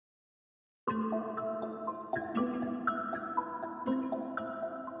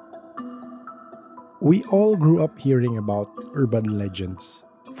We all grew up hearing about urban legends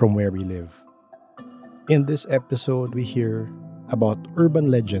from where we live. In this episode, we hear about urban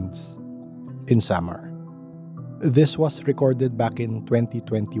legends in Samar. This was recorded back in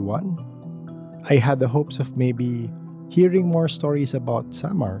 2021. I had the hopes of maybe hearing more stories about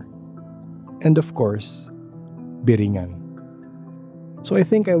Samar and, of course, Biringan. So I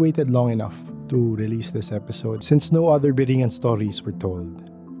think I waited long enough to release this episode since no other Biringan stories were told.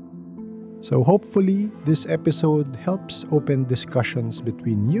 So hopefully, this episode helps open discussions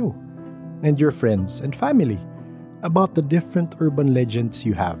between you and your friends and family about the different urban legends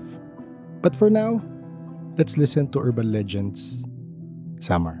you have. But for now, let's listen to Urban Legends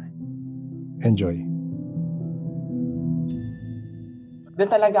Samar. Enjoy. Doon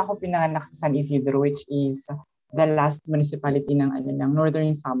talaga ako pinanganak sa San Isidro, which is the last municipality ng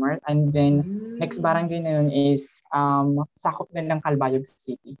Northern Samar. And then, next barangay na yun is sakop din ng Calbayog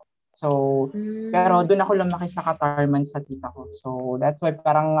City. So, pero doon ako lumaki sa Katarman sa tita ko. So, that's why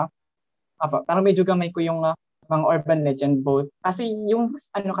parang medyo gamay ko yung mga urban legend both. Kasi yung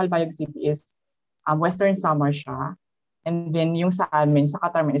Calbayog City is Western Samar siya. And then yung sa amin, sa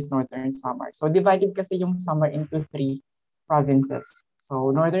Katarman is Northern Samar. So, divided kasi yung Samar into 3 provinces.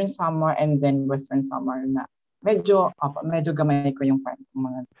 So, Northern Samar and then Western Samar na medyo gamay ko yung kwento.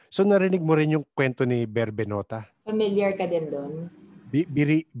 So, narinig mo rin yung kwento ni Berbenota? Familiar ka din doon?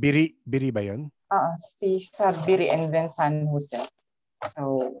 Biri ba yun? Sa Biri and then San Jose.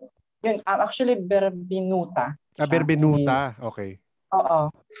 So, yun, actually Berbenuta. Berbenuta, okay.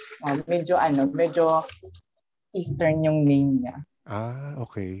 Oo. Medyo Eastern yung name niya.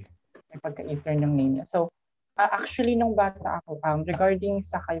 Okay. May pagka-Eastern yung name niya. So, actually, nung bata ako, regarding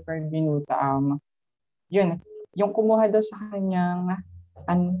sa kay Berbenuta, yun, yung kumuha daw sa kanyang,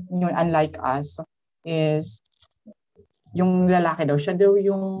 unlike us, is yung lalaki daw. Siya daw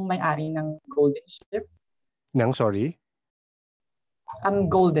yung may-ari ng golden ship. Sorry?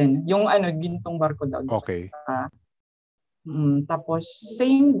 Golden. Yung gintong barko daw. Okay. Tapos,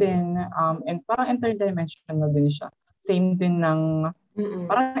 same din, and parang interdimensional din siya. Same din ng,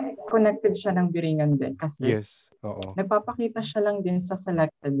 parang connected siya ng Biringan din. Kasi, yes. Oo. nagpapakita siya lang din sa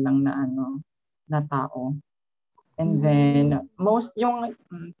selected lang na tao. And then,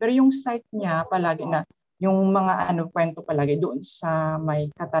 pero yung site niya palagi na, yung mga kwento palagi doon sa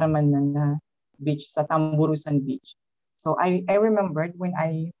may Katarman na beach, sa Tamburusan Beach. So, I remembered when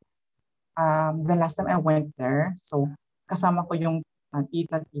the last time I went there, so, kasama ko yung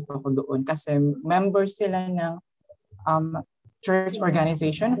tita-tito ko doon kasi member sila ng church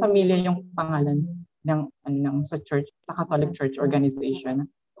organization, pamilya yung pangalan ng sa church, sa Catholic Church Organization,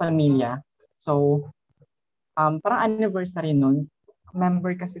 pamilya. So, parang anniversary nun,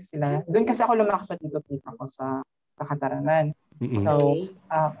 member kasi sila. Doon kasi ako lumakas sa tito-tita ko sa Katarman. Mm-hmm. So,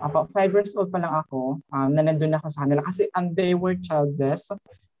 about 5 years old pa lang ako, na nandun ako sa kanila kasi they were childless.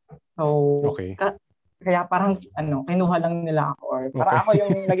 So, okay. Kaya parang kinuha lang nila ako or parang ako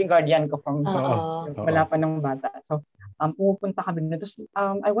yung naging guardian ko from wala pa ng bata. So, pumupunta kami doon. Tapos,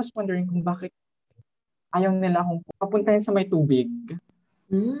 I was wondering kung bakit ayaw nila akong papuntahin sa may tubig.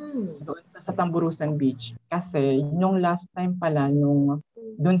 Doon sa Tamburusan Beach. Kasi yung last time pala, nung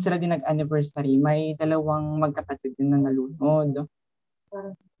doon sila din nag-anniversary, may 2 magkapatid din na nalunod.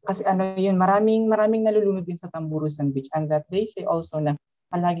 Kasi maraming nalulunod din sa Tamburusan Beach. And that they say also na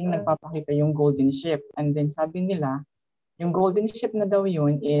palaging nagpapakita yung golden ship. And then sabi nila, yung golden ship na daw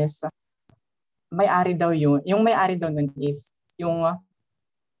yun is, may-ari daw yun. Yung may-ari daw nun is yung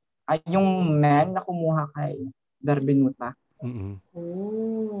man na kumuha kay Berbenuta. Mm-hmm.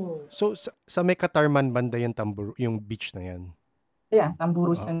 So sa may Katarman banda yung beach na yan? Yeah,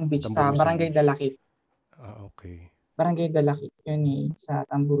 Tamburusan Beach sa Barangay Beach. Dalakit. Okay. Barangay Dalakit yun sa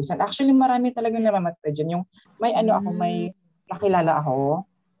Tamburusan. Actually, marami talaga namamatay dyan. Yung may may kakilala ako,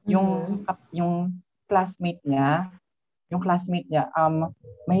 yung classmate niya,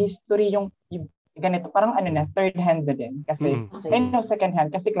 may history yung ganito, parang third hand na din. Kasi, second hand,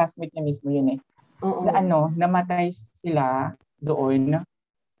 kasi classmate niya mismo yun eh. Na namatay sila doon,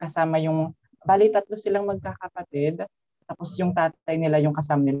 kasama yung, bali 3 silang magkakapatid, tapos yung tatay nila yung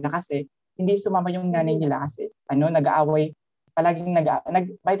kasama nila kasi, hindi sumama yung nanay nila kasi, nag-aaway, palaging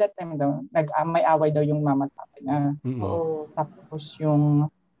by that time daw, may away daw yung mama at tatay niya. Tapos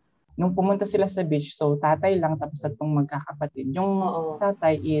nung pumunta sila sa beach, so tatay lang, tapos 3 magkakapatid. Yung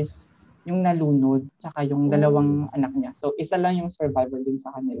tatay is, yung nalunod, tsaka yung 2 anak niya. So, isa lang yung survivor din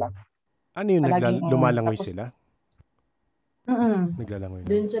sa kanila. Ano yung lumalangoy sila? Naglalangoy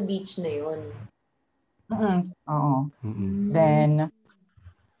doon sa beach na yun. Oo. Then,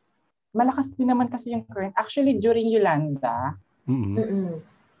 malakas din naman kasi yung current. Actually, during Yolanda,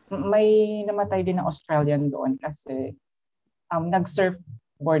 may namatay din na Australian doon kasi nag-surf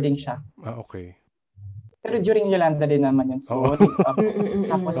boarding siya. Okay. Pero during Yolanda din naman yun. So,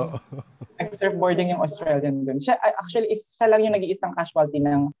 tapos, nag-surf boarding yung Australian doon. Siya, actually, siya lang yung nag-iisang casualty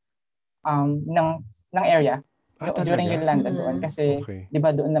ng area. During Yolanda doon. Kasi, di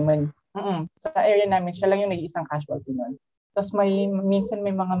ba doon naman, sa area namin, siya lang yung nag-iisang casualty noon. Tapos minsan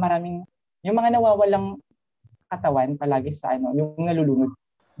may maraming, yung mga nawawalang katawan palagi sa yung nalulunod.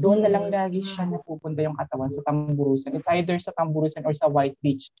 Doon na lang lagi siya napupunta yung katawan sa Tamburusan. It's either sa Tamburusan or sa White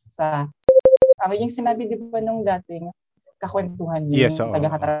Beach. Yung sinabi di ba nung dating kakwentuhan yung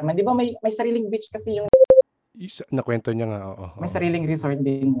taga-Katarman. Di ba may sariling beach kasi yung nakwento niya nga. May sariling resort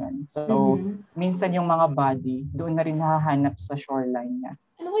din yan. So, minsan yung mga body, doon na rin nahahanap sa shoreline niya.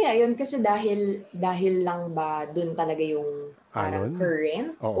 Ano kaya yun? Kasi dahil lang ba doon talaga yung parang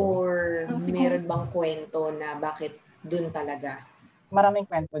current? Or meron bang kwento na bakit doon talaga? Maraming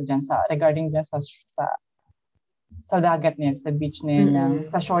kwento dyan regarding dyan sa dagat niyan, sa beach niyan,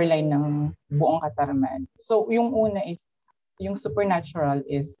 sa shoreline ng buong Katarman. So, yung una is, yung supernatural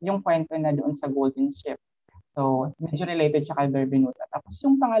is yung kwento na doon sa Golden Ship. So, medyo related siya kay Berbenuta. Tapos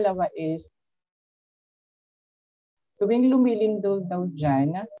yung pangalawa is, tuwing lumilindol daw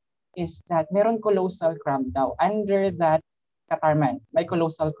dyan, is that meron colossal crab daw. Under that Katarman, may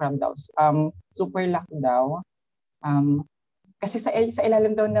colossal crab daw. Super laki daw. Kasi sa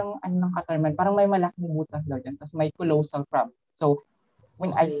ilalim daw ng Katarman, parang may malaking butas daw dyan. Tapos may colossal crab. So,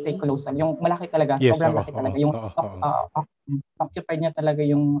 when I say colossal, yung malaki talaga, sobrang laki talaga. Yung occupied niya talaga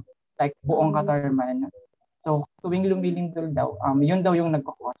yung like buong Katarman. So, tuwing lumilindol daw, yun daw yung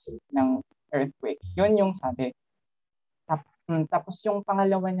nagkakos ng earthquake. Yun yung sabi. Tapos yung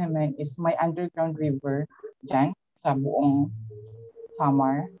pangalawa naman is may underground river dyan sa buong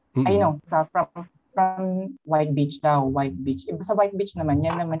Samar. From White Beach daw, White Beach. Sa White Beach naman,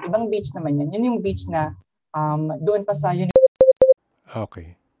 yan naman, ibang beach naman yan. Yan yung beach na doon pa sa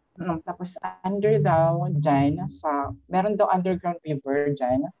Okay. Tapos under daw dyan, meron daw underground river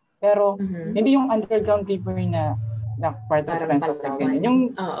dyan. Pero hindi yung underground river na part of Princess Ganyan. Yung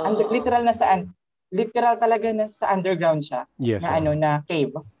literal talaga na sa underground siya. Yes, na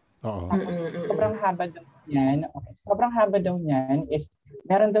cave. Tapos sobrang haba daw niyan. Okay. Sobrang haba daw niyan is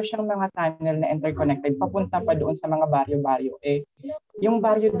meron daw siyang mga tunnel na interconnected papunta pa doon sa mga baryo-baryo. Yung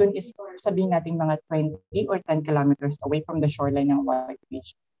baryo doon is sabihin natin mga 20 or 10 kilometers away from the shoreline ng White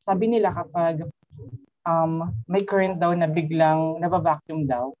Beach. Sabi nila kapag may current daw na biglang nabavacuum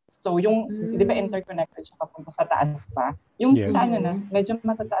daw. So yung, di ba interconnected siya papunta sa taas pa? Yung sa medyo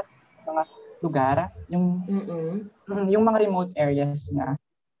matataas na mga lugar, yung mga remote areas na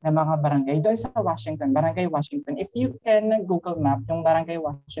mga barangay. Doon sa Washington, Barangay Washington. If you can Google Map, yung Barangay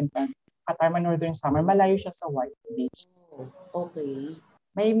Washington, Katarman Northern Samar, malayo siya sa White Beach. Okay.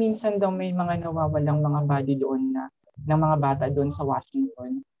 May minsan daw may mga nawawalang mga body doon ng mga bata doon sa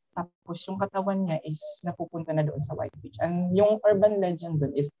Washington. Tapos yung katawan niya is napupunta na doon sa White Beach. And yung urban legend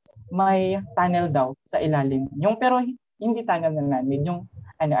doon is may tunnel daw sa ilalim. Pero hindi tunnel na namin, yung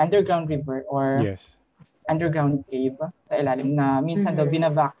underground river or underground cave sa ilalim na minsan daw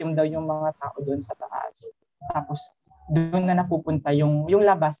binavacuum daw yung mga tao doon sa taas. Tapos doon na napupunta yung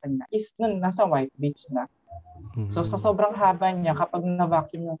labasan na is nasa White Beach na. So sa sobrang haba niya, kapag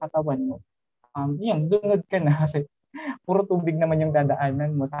na-vacuum yung katawan mo, dunod ka na kasi puro tubig naman yung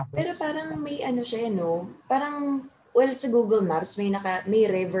dadaanan mo. Tapos, pero parang may siya, no? Parang, sa Google Maps, may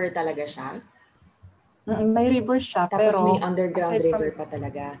river talaga siya? May river siya, tapos pero may underground river pa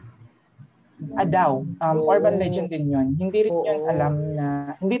talaga? Urban legend din yun. Hindi rin yun alam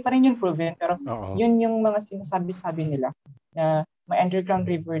na, hindi pa rin yun proven, pero yun yung mga sinasabi-sabi nila na may underground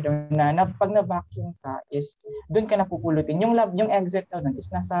river daw na pag na-vacuum ka is doon ka napupulutin. Yung exit daw nun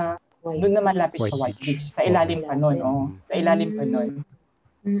is nasa doon naman lapit sa White Beach. Sa ilalim pa nun. Sa ilalim pa nun.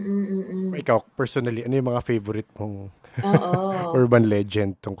 Ikaw, personally, ano yung mga favorite mong urban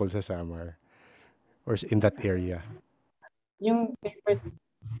legend tungkol sa Samar? Or in that area? Yung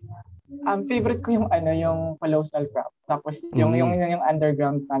favorite ko yung colossal crab. Tapos yung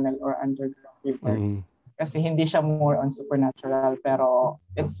underground tunnel or underground river. Kasi hindi siya more on supernatural, pero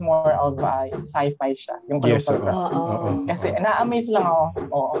it's more of sci-fi siya. Yung colossal crab. Kasi na-amaze lang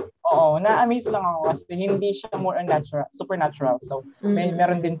ako. Na-amaze lang ako kasi hindi siya more on supernatural. So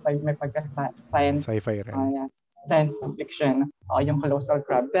meron din may pagka-science. Sci-fi rin. Science fiction. Yung colossal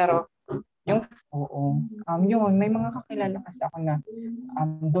crab. Pero yun, may mga kakilala kasi ako na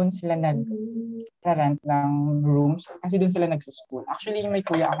doon sila nag-rent ng rooms kasi doon sila nagsuschool. Actually, may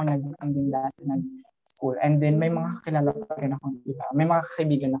kuya ako din dati nag-school. And then, may mga kakilala pa rin ako iba. May mga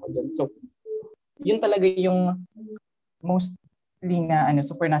kaibigan ako doon. So, yun talaga yung most na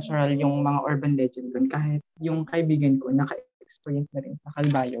supernatural yung mga urban legend doon. Kahit yung kaibigan ko, naka-experience na rin sa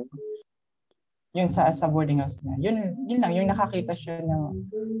Calbayog. Yun sa boarding house niya. Yun lang, yung nakakita siya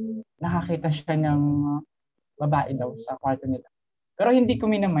ng babae daw sa kwarto nila. Pero hindi ko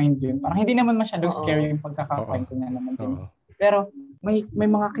minamind yun. Parang hindi naman masyadong scary yung pagkakakwento niya naman din. Pero may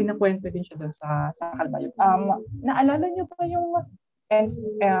mga kinakwento din siya doon sa Calbayog. Naalala niyo pa yung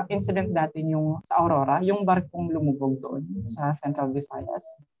incident dati yung sa Aurora, yung barkong lumubog doon sa Central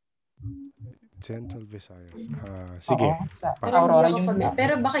Visayas? Central Visayas. Sige. Sa pero Aurora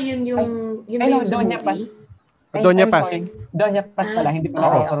pero baka yun yung sa movie? Doña Paz. Doña Paz pala, hindi pala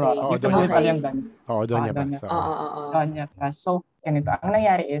Aurora. Doña Paz. Doña Paz. Doña Paz. So, ganito. Ang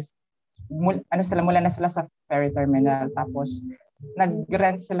nangyari is, mula na sila sa ferry terminal, tapos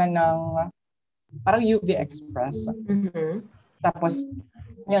nag-rent sila ng parang UV Express. Mm-hmm. Tapos,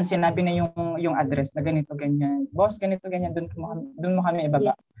 yun, sinabi na yung address na ganito, ganyan. Boss, ganito, ganyan, doon mo kami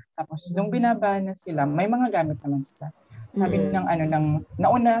ibaba. Tapos, nung binaba na sila, may mga gamit naman sila. Sabi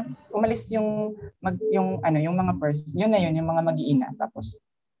nauna, umalis yung mga purse, yun na yun, yung mga mag-iina. Tapos,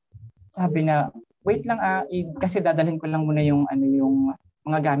 sabi na, wait lang kasi dadalhin ko lang muna yung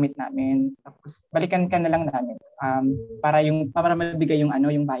mga gamit namin. Tapos, balikan ka na lang namin para mabigay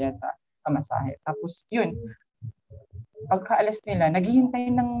yung bayad sa pamasahe. Tapos, yun, pagkaalis nila,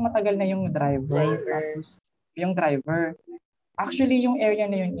 naghihintay ng matagal na yung driver. Tapos, yung driver. Actually, yung area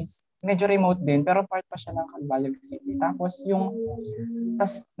na yun is medyo remote din, pero part pa siya ng Calbayog City. Tapos,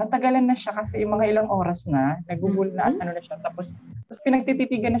 natagalan na siya kasi yung mga ilang oras na, nagugul na na siya. Tapos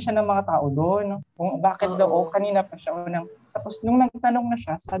pinagtititigan na siya ng mga tao doon. Kung bakit daw, kanina pa siya. Tapos, nung nagtanong na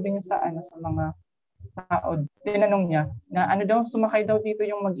siya, sabi niya sa mga tao, tinanong niya na sumakay daw dito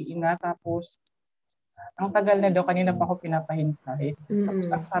yung mag-iina. Tapos, ang tagal na daw, kanina pa ako pinapahintay. Tapos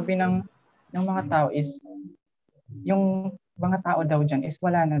ang sabi ng mga tao is, yung mga tao daw dyan is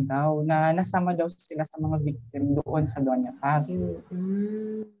wala na daw, na nasama daw sila sa mga victim doon sa Doña Paz.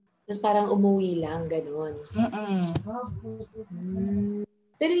 Tapos parang umuwi lang, gano'n.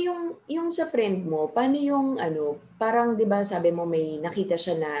 Pero yung sa friend mo, paano yung parang 'di ba sabi mo may nakita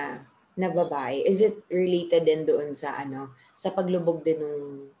siya na babae. Is it related din doon sa sa paglubog din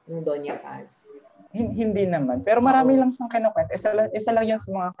ng Doña Paz? Hindi naman. Pero marami lang siyang kinukwento. Isa lang yun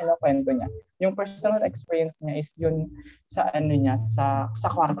sa mga kinukwento niya. Yung personal experience niya is yun sa sa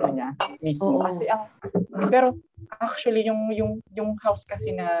kwarto niya mismo. Kasi pero actually yung house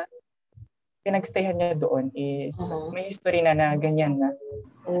kasi na pinagstayhan niya doon is may history na ganyan na.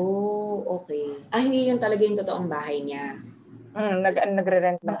 Oh, okay. Hindi yun talaga yung totoong bahay niya.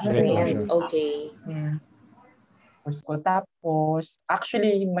 Nagre-rent lang siya. Okay. Tapos,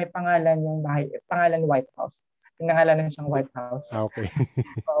 actually, may pangalan yung bahay, pangalan White House. Pinangalanan siyang White House. Okay.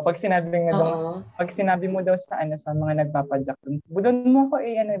 Pag sinabi mo daw sa mga nagpapadyak doon mo ako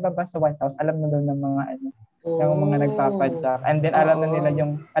ibaba sa White House, alam mo daw ng mga ng mga nagpapadyak. And then alam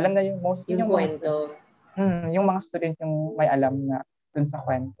na yung most yung kwento. Yung mga student yung may alam na dun sa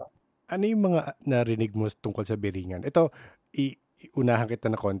kwento. Ano yung mga narinig mo tungkol sa Biringan? Ito, unahan kita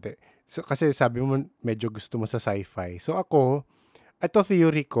na konti. So, kasi sabi mo medyo gusto mo sa sci-fi. So ako, ito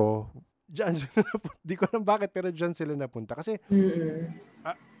theory ko, dyan sila napunta. Di ko alam bakit, pero dyan sila napunta. Kasi,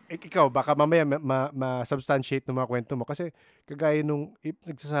 ikaw, baka mamaya ma-substantiate ng mga kwento mo. Kasi, kagaya nung,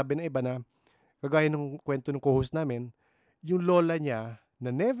 nagsasabi na iba na, kagaya nung kwento ng co-host namin, yung lola niya,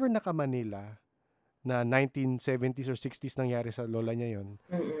 na never naka-Manila, na 1970s or 60s nangyari sa lola niya yon,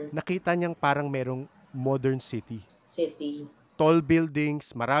 nakita niyang parang merong modern city. Tall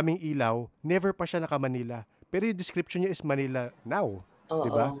buildings, maraming ilaw, never pa siya naka-Manila. Pero yung description niya is Manila now.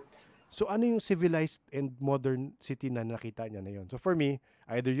 Diba? So ano yung civilized and modern city na nakita niya na yun? So for me,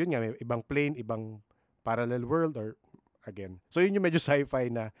 either yun nga, may ibang plane, ibang parallel world, or again. So yun yung medyo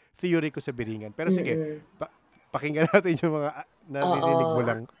sci-fi na theory ko sa Biringan. Pero sige, pakinggan natin yung mga naririnig mo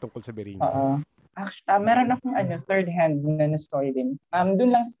lang tungkol sa Biringan. Actually, meron akong third hand na story din.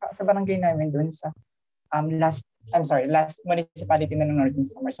 Doon lang sa barangay namin, doon sa last municipality na ng Northern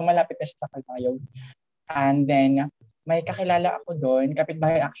Samar. So malapit na siya sa Calbayog. And then, may kakilala ako doon,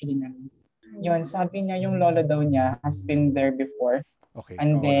 kapitbahay actually namin. Yun, sabi niya yung lolo daw niya has been there before. Okay.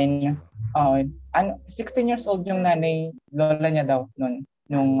 And then, 16 years old yung lola niya daw noon,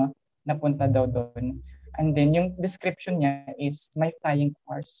 nung napunta daw doon. And then, yung description niya is may flying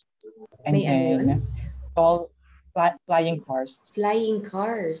cars. And then, tall flying cars. Flying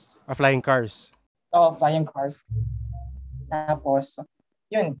cars? Flying cars. Flying cars. Tapos,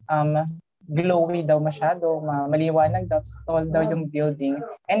 yun, glowy daw masyado, maliwanag daw, tall daw yung building.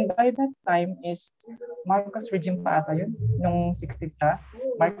 And by that time is Marcos regime pa ata yun, nung 60s siya.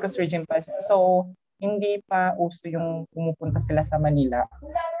 Marcos regime pa siya. So, hindi pa uso yung pumupunta sila sa Manila.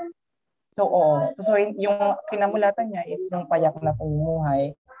 So, oo. So yung kinamulatan niya is yung payak na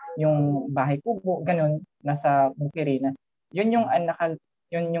pamumuhay, yung bahay kubo, ganun, nasa Bukirina. Yun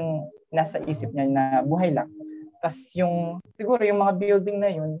yung nasa isip niya na buhay lang. Tapos siguro yung mga building na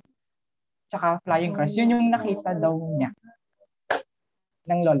yun, tsaka flying cars, yun yung nakita daw niya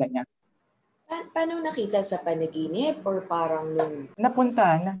ng lola niya. Paano nakita sa panaginip or parang nung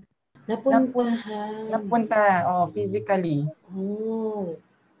Napuntahan, physically. Oh.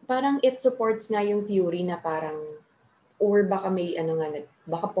 Parang it supports nga yung theory na parang or baka may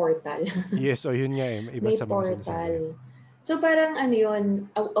baka portal. Yes, yun nga eh. Iba may sa mga portal. sinasabi. So parang yun,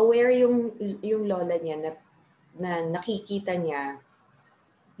 aware yung lola niya na nakikita niya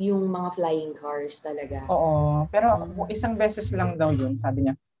yung mga flying cars talaga. Oo, pero isang beses lang daw yun, sabi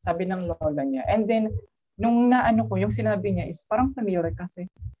niya. Sabi ng lola niya. And then, nung yung sinabi niya is parang familiar kasi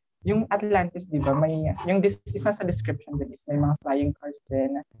yung Atlantis, di ba, may, isa sa description din is may mga flying cars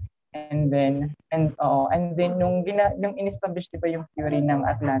din. And then nung in-establish, di ba, yung theory ng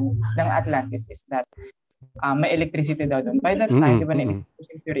Atlantis is that may electricity daw doon. By that time, di ba, na-establish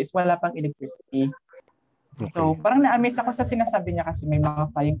yung theory is wala pang electricity. Okay. So, parang na-amaze ako sa sinasabi niya kasi may mga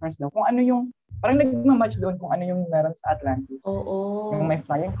flying cars daw. Kung ano yung, parang nagmamatch doon kung ano yung meron sa Atlantis. Oo. Yung may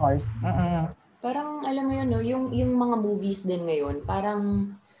flying cars. Parang, alam mo yun, no? Yung mga movies din ngayon,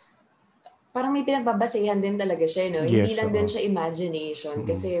 parang may pinagbabasehan din talaga siya, no? Yes, Hindi lang din siya imagination.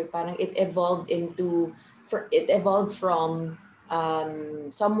 Kasi parang it evolved from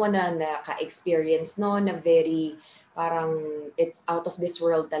someone na naka-experience, no? Na very parang it's out of this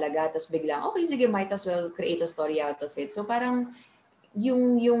world talaga, tapos biglang okay, sige, might as well create a story out of it. So parang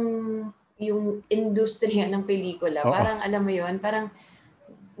yung industriya ng pelikula, parang alam mo yun, parang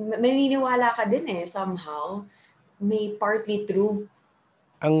maniniwala ka din somehow may partly true.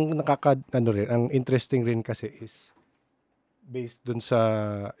 Ang ang interesting rin kasi is based dun sa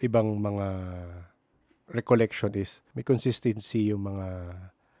ibang mga recollection is may consistency yung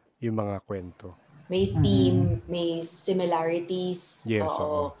mga kwento. May theme, may similarities. Yes,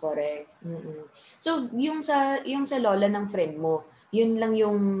 oo. Correct. So, yung sa lola ng friend mo, yun lang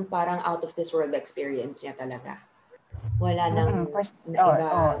yung parang out of this world experience niya talaga. Wala nang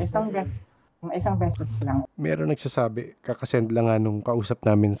iba. Isang beses lang. Meron nagsasabi, kakasend lang nga nung kausap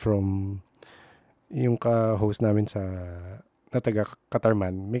namin from yung ka-host namin na taga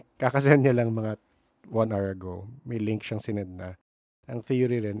Katarman. May kakasend niya lang mga 1 hour ago. May link siyang sinend na. Ang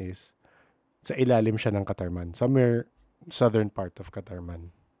theory rin is sa ilalim siya ng Katarman. Somewhere southern part of Katarman.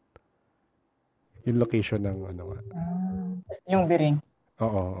 Yung location ng yung Biring.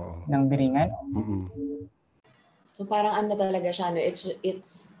 Oo. Ng Biringan? So parang talaga siya, no?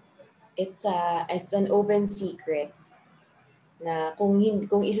 It's an open secret na kung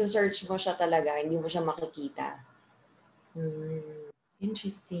isa-search mo siya talaga, hindi mo siya makikita.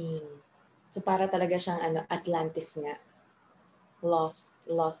 Interesting. So para talaga siyang Atlantis nga.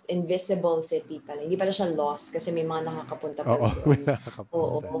 Lost, invisible city pala. Hindi pala siya lost kasi may mga nakakapunta pa doon. May nakakapunta.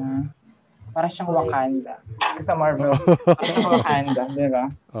 Oo. Para siyang Wakanda. Sa Marvel. Parang Wakanda, di ba?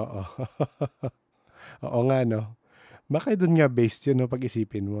 Oo. Oo nga, no? Baka doon nga based yun, no?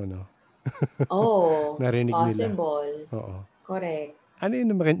 Pag-isipin mo, no? Narinig possible. nila. Oo. Correct. Ano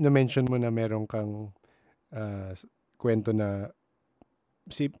yung na-mention mo na meron kang kwento na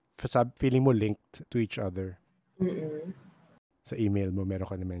feeling mo linked to each other? Sa email mo, meron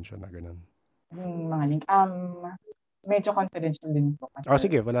ka na-mention na ganun? Yung mga link. Medyo confidential din po.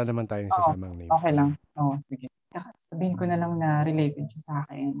 Sige. Wala naman tayong sasamang names. Okay lang. Sige. Sabihin ko na lang na related siya sa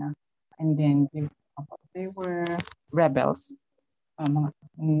akin. And then, they were rebels. Mga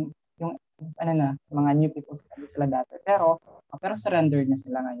new people sila dati. Pero surrendered na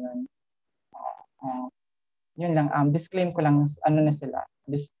sila ngayon. Yun lang. Disclaim ko lang, na sila.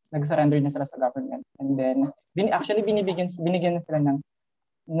 Nag-surrender na sila sa government. And then, binigyan na sila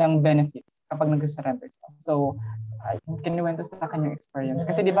ng benefits kapag nag-surrender sila. So, kinuwento sa akin yung experience.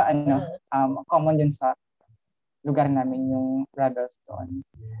 Kasi di ba, common yun sa lugar namin yung rebels doon.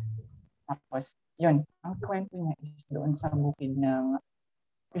 Tapos, yun, ang kwento niya is doon sa bukid ng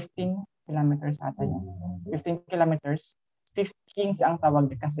 15 kilometers ata yun. 15 kilometers. 15 ang tawag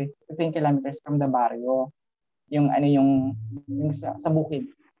kasi 15 kilometers from the barrio. Yung sa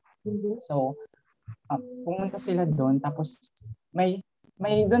bukid. So, pumunta sila doon. Tapos, may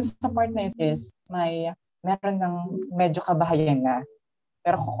doon sa part na yun is meron ng medyo kabahayan na.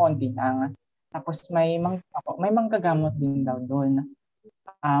 Pero kukunti lang. Tapos, may manggagamot din daw doon.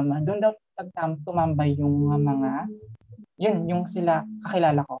 Doon daw tumambay yung mga, yung sila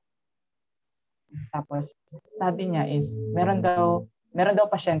kakilala ko. Tapos, sabi niya is, meron daw meron daw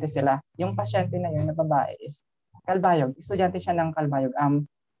pasyente sila. Yung pasyente na yun na babae is Calbayog. Estudyante siya ng Calbayog.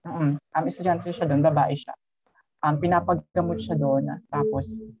 Estudyante siya doon, babae siya. Pinapaggamot siya doon.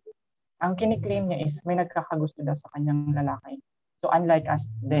 Tapos, ang kiniklaim niya is may nagkakagusto daw sa kanyang lalaki. So unlike us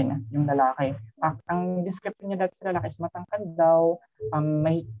din, yung lalaki. Ang description niya dati sa lalaki is matangkad daw,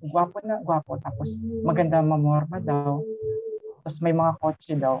 may gwapo, tapos maganda mamorma daw. Tapos may mga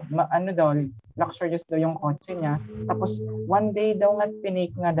kotse daw. Luxurious daw yung kotse niya. Tapos one day daw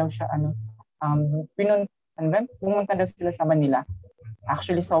pinake nga daw siya, pumunta daw sila sa Manila.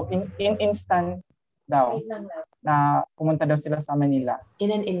 Actually, so in instant daw na pumunta daw sila sa Manila. In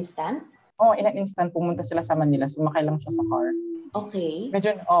an instant? In an instant pumunta sila sa Manila. Sumakay lang siya sa car. Okay.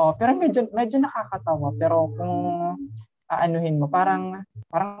 Pero medyo nakakatawa. Pero kung aanuhin mo, parang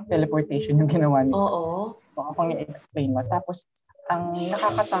teleportation yung ginawa niya. Oo. Kung i-explain mo. Tapos, ang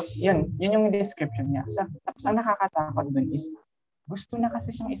nakakatakot, yun yung description niya. Tapos, ang nakakatakot dun is, gusto na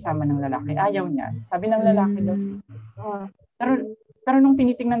kasi siyang isama ng lalaki. Ayaw niya. Sabi ng lalaki daw, pero nung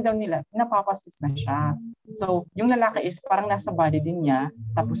tinitingnan daw nila, napapasis na siya. So, yung lalaki is parang nasa body din niya.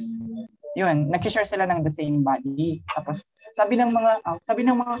 Tapos, yun, nag-share sila ng the same body. Tapos, sabi ng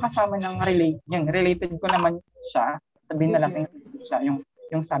mga kasama ng related ko naman siya. Sabi na lang siya,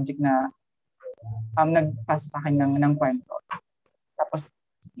 yung subject na nag-pass sa akin ng kwento. Tapos,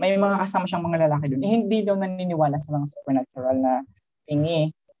 may mga kasama siyang mga lalaki doon. Hindi daw naniniwala sa mga supernatural na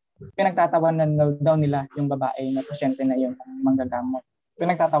tingi. Pinagtatawanan daw nila yung babae na pasyente na yung manggagamot.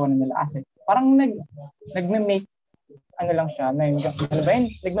 Pinagtatawanan nila kasi parang nagme-make lang siya,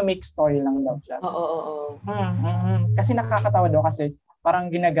 nagme-make story lang daw siya. Oo. Kasi nakakatawa daw kasi parang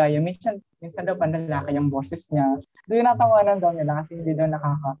ginagaya. Minsan daw panlalaki yung boses niya. Doon natawanan daw nila kasi hindi daw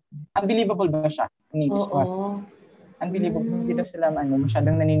unbelievable ba siya? Oo. Unbelievable. Hindi daw sila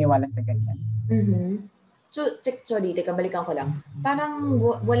masyadong naniniwala sa ganyan. Mm-hmm. So, sorry, balikan ko lang. Parang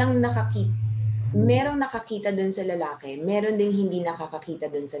walang merong nakakita dun sa lalaki, meron ding hindi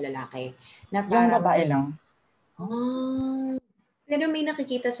nakakakita dun sa lalaki. Na parang, yung babae lang. Pero may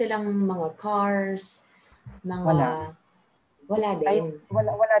nakikita silang mga cars, mga... Wala din.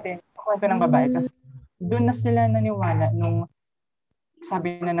 Wala din. Kwento ng babae. Tapos, doon na sila naniwala nung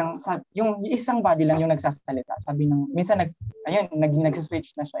yung isang body lang yung nagsasalita. Minsan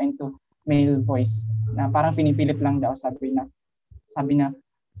nag-switch na siya into male voice na parang pinipilit lang daw. Sabi na,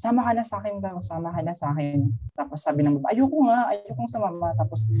 sama ka na sa akin. Tapos sabi ng babae, ayokong sumama.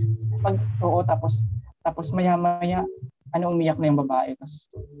 Tapos maya-maya, umiyak na yung babae.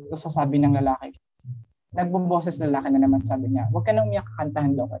 Tapos sasabi ng lalaki, nagbuboses lalaki na naman, sabi niya, huwag ka na umiyak,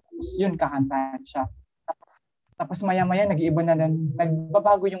 kakantahan daw. Tapos yun, kakantahan siya. Tapos maya-maya, nag-iiba na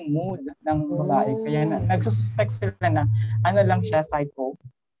nagbabago yung mood ng babae. Kaya nagsususpect sila na lang siya, psycho.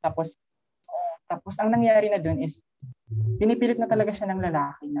 Tapos ang nangyari na dun is, pinipilit na talaga siya ng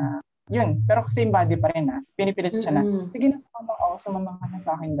lalaki na, yun, pero same body pa rin pinipilit siya na, sige na sumama ka na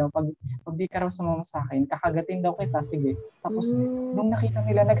sa akin daw. Pag di ka raw sumama sa akin, kakagatin daw kita, sige. Tapos, nung nakita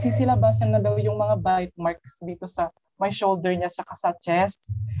nila, nagsisilabasan na daw yung mga bite marks dito sa my shoulder niya, saka sa chest.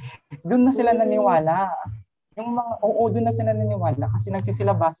 Doon na sila naniwala. Doon na sila naniwala kasi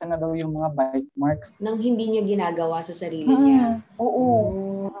nagsisilabasan na daw yung mga bite marks. Nang hindi niya ginagawa sa sarili niya.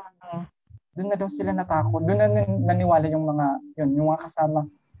 Oo. Doon na daw sila natakot. Doon na naniwala yung mga kasama.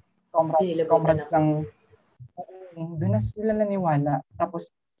 Comrades ng... Doon na sila naniwala.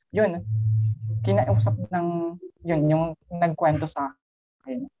 Tapos, yun, kinausap yung nagkwento sa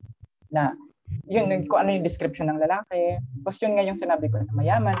akin na, kung ano yung description ng lalaki. Tapos yun nga yung sinabi ko na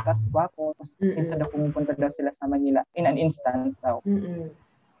mayaman, tapos gwapo, tapos minsan daw pumupunta daw sila sa Manila in an instant daw.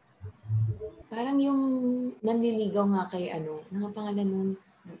 Parang yung nanliligaw nga kay ano nga pangalan nun?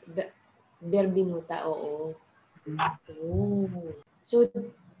 Berbinuta, oo. So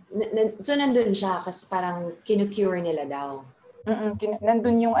nandun siya kasi parang kinukure nila daw.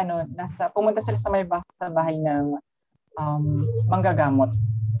 Nandun yung pumunta sila sa bahay ng manggagamot.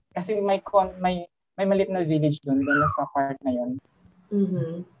 Kasi may maliit na village doon sa part na yun.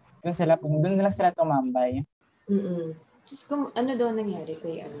 Doon na lang sila tumambay. Tapos kung ano daw nangyari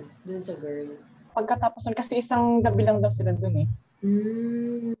kay doon sa girl? Pagkatapos kasi isang gabi lang daw sila doon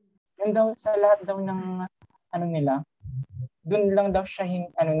Yun daw, sa lahat daw ng nila, doon lang daw siya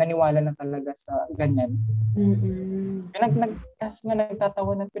naniwala na talaga sa ganyan. Kasi nga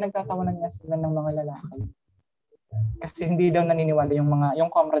pinagtatawanan nga sila ng mga lalaki. Kasi hindi daw naniniwala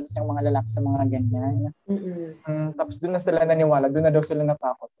yung comrades ng mga lalaki sa mga ganyan. Tapos doon na sila naniwala, doon na daw sila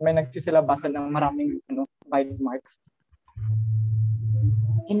natakot. May nagsisilabasan ng maraming bite marks.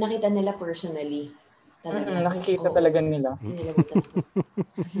 And nakita nila personally. Talaga. Nakikita talaga nila.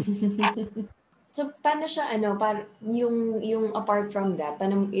 So, paano siya, yung apart from that,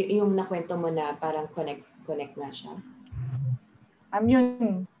 paano yung nakwento mo na parang connect nga siya?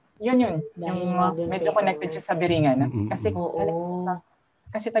 Yun. Yung Dahil nga dun medyo kay connected siya sa Biringan. Kasi Oo.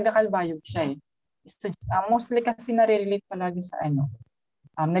 taga Calbayog siya eh. Mostly kasi nare-relate palagi sa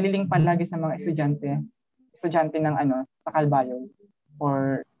naliling palagi sa mga estudyante ng sa Calbayog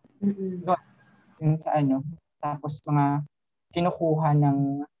or yun sa tapos mga kinukuha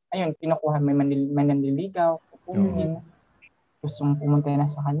may manliligaw, kukunin, gustong pumunta na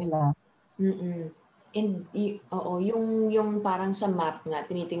sa kanila. And yung parang sa map nga,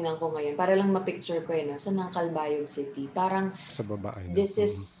 tinitingnan ko ngayon, para lang ma-picture ko sa ng Calbayog City. Parang Sa baba. this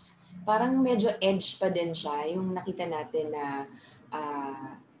is, parang medyo edge pa din siya, yung nakita natin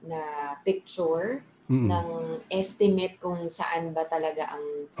na picture ng estimate kung saan ba talaga ang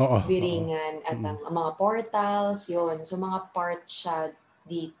Biringan at ang mga portals, yun. So mga part siya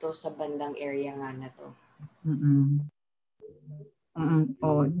dito sa bandang area nga na to.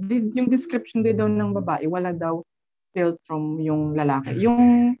 Yung description din daw ng babae, wala daw philtrum yung lalaki.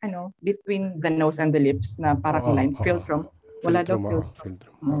 Yung between the nose and the lips na parang line, philtrum. Wala daw philtrum.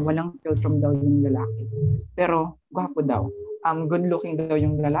 Walang philtrum daw yung lalaki. Pero gwapo daw. Good looking daw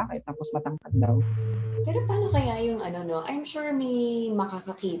yung lalaki, tapos matangkad daw. Pero paano kaya yung I'm sure may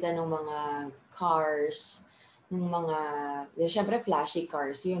makakakita ng mga cars, ng mga, syempre flashy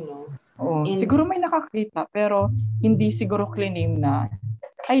cars yun, no? Oo, siguro may nakakita, pero hindi siguro claim na,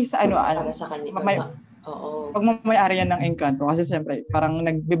 sa para sa kanya. Oo. Pag may-ari yan ng Encanto, kasi siyempre, parang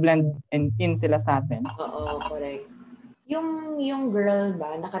nagbe-blend in sila sa atin. Oo, correct. Yung girl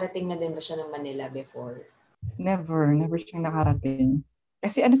ba, nakarating na din ba siya ng Manila before? Never siyang nakarating.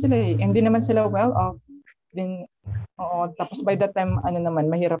 Kasi sila hindi naman sila well off. Then, tapos by that time,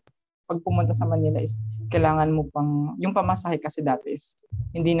 naman, mahirap pag pumunta sa Manila is kailangan mo pang, yung pamasahe kasi dati is,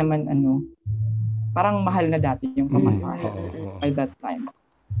 hindi naman parang mahal na dati yung pamasahe by that time.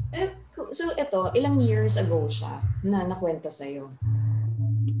 So ito, ilang years ago siya na nakwento sa'yo?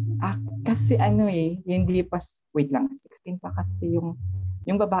 Kasi hindi pa, wait lang, 16 pa kasi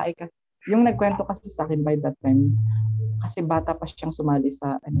yung babae kasi, yung nagkwento kasi sa akin by that time, kasi bata pa siyang sumali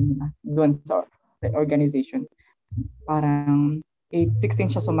sa doon sa organization. Parang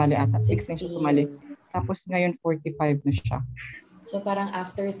 16 siya sumali ata. 16 siya sumali. Tapos ngayon 45 na siya. So parang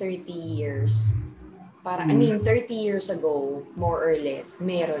after 30 years, 30 years ago, more or less,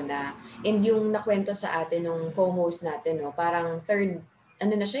 meron na. And yung nakwento sa atin nung co-host natin, parang third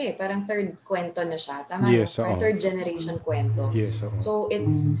kwento na siya. Tama, yes, no? Third generation kwento. Yes, so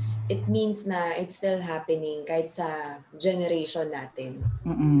it means na it's still happening kahit sa generation natin.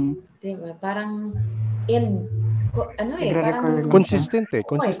 Diba? Parang parang consistent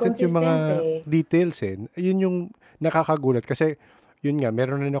yung mga details Yun yung nakakagulat kasi yun nga,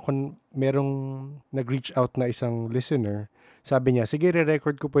 merong nag-reach out na isang listener. Sabi niya, sige,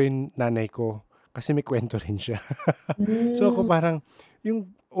 re-record ko po yung nanay ko kasi may kwento rin siya. So ako parang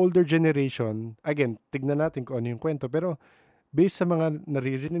yung older generation, again, tignan natin kung ano yung kwento, pero based sa mga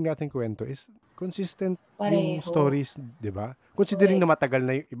naririnig natin kwento is consistent yung stories, di ba? Considering na matagal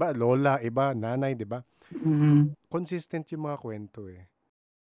na yung iba, lola, iba, nanay, di ba? Consistent yung mga kwento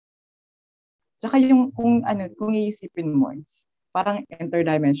Tsaka yung kung iisipin mo, parang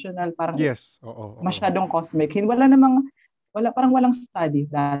interdimensional, parang masyadong cosmic. Parang walang study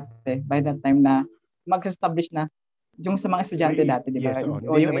dati by that time na mag-establish na yung sa mga estudyante dati, di ba? Yes,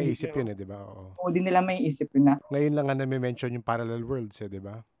 hindi nila maiisip yun di ba? Hindi nila maiisip yun na. Ngayon lang nga na-mention yung parallel worlds di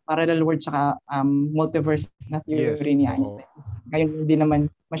ba? Parallel world tsaka multiverse na theory ni Einstein. Ngayon hindi naman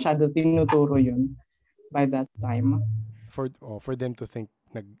masyado tinuturo yun by that time. For them to think,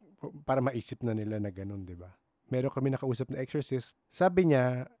 para maisip na nila na ganun, di ba? Meron kami nakausap na exorcist. Sabi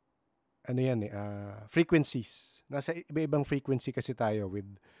niya, frequencies. Nasa iba-ibang frequency kasi tayo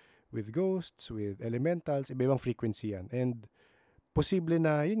with ghosts, with elementals, iba-ibang frequency yan. And posible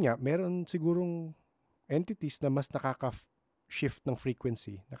na, yun nga, meron sigurong entities na mas nakaka-shift ng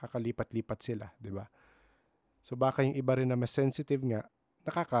frequency, nakakalipat-lipat sila, di ba? So baka yung iba rin na mas sensitive nga,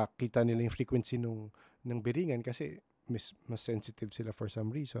 nakakakita nila yung frequency ng Biringan kasi mas sensitive sila for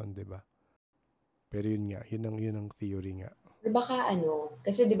some reason, di ba? Pero yun nga, yun ang theory nga. Baka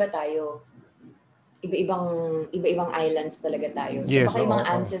kasi di ba tayo, iba-ibang islands talaga tayo. So baka yung mga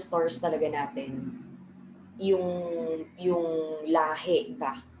ancestors talaga natin, yung lahi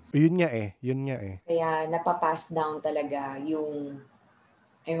ba? Yun nga eh. Kaya napapass down talaga yung,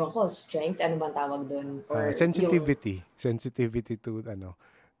 strength, ano bang tawag doon? Or sensitivity. Sensitivity to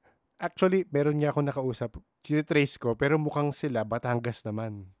Actually, meron niya ako nakausap, tinitrace ko, pero mukhang sila Batangas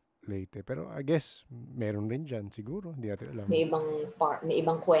naman. Leyte. Pero I guess, meron rin dyan siguro. Hindi natin alam. May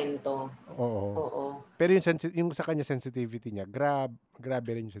ibang kwento. Oo. Oo. Pero yung sa kanya sensitivity niya, grabe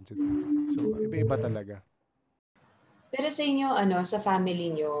rin yung sensitivity. So, iba-iba talaga. Pero sa inyo, sa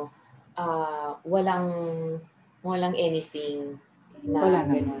family nyo, walang anything na Wala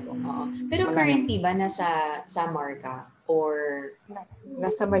naman gano'n. po. Oo. Pero Wala currently ba nasa Samar ka? Or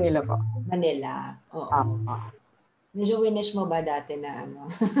Nasa Manila po. Manila? Oo. Ah. Medyo winish mo ba dati na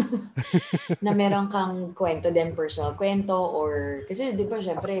na meron kang kwento din, personal kwento, or kasi di ba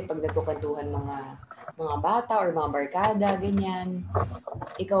syempre pag nagkukwentuhan mga bata or mga barkada, ganyan.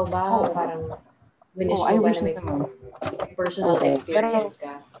 Ikaw ba Oo. parang winish I mo ba wish na may personal Oo, experience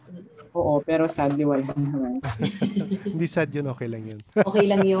ka? Oo, pero sadly wala naman. Hindi sad yun, okay lang yun. Okay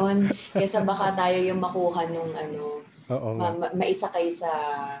lang yun. Kesa baka tayo yung makuha nung Oo nga. maisakay sa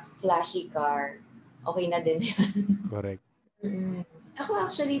flashy car. Okay na din yun. Correct. Mm. Ako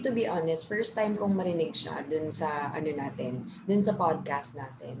actually, to be honest, first time kong marinig siya dun sa dun sa podcast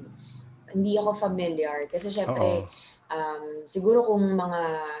natin. Hindi ako familiar kasi syempre, siguro kung mga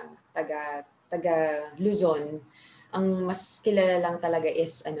taga Luzon, ang mas kilala lang talaga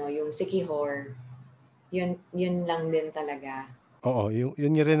is yung Sikihor. Yun lang din talaga. Oo, yun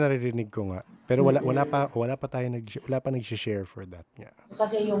rin naririnig ko nga. Pero wala pa nag-share for that nga.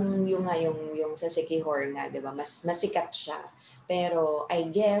 Kasi yung sa Sikihor nga, 'di ba? Mas sikat siya. Pero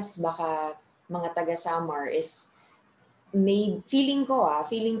I guess baka mga taga Samar is feeling ko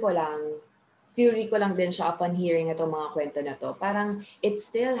lang, theory ko lang din siya upon hearing itong mga kwento na to. Parang it's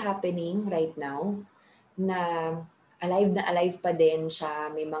still happening right now na alive pa din siya.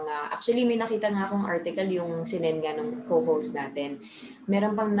 Actually may nakita nga akong article yung sinend nga ng co-host natin.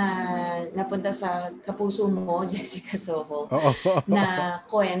 Meron pang napunta sa kapuso mo, Jessica Soho, Oo. na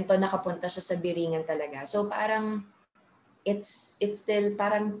kwento, nakapunta siya sa Biringan talaga. So parang it's still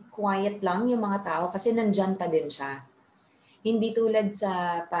parang quiet lang yung mga tao kasi nandyan pa din siya. Hindi tulad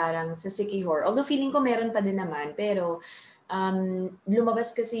sa parang sa Sikihor. Although feeling ko meron pa din naman, pero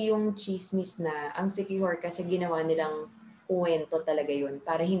lumabas kasi yung chismis na ang Sikihor kasi ginawa nilang kwento talaga yun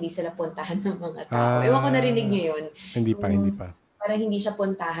para hindi sila puntahan ng mga tao. Ewan ko narinig niyo yun. Hindi pa. Para hindi siya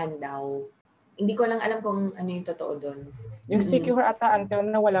puntahan daw. Hindi ko lang alam kung ano yung totoo doon. Yung Sikihor ata until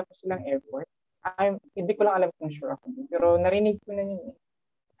na wala pa silang airport. Hindi ko lang alam kung sure ako. Pero narinig ko na yun.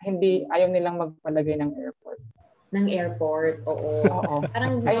 Hindi, ayaw nilang magpalagay ng airport. Ng airport, oo.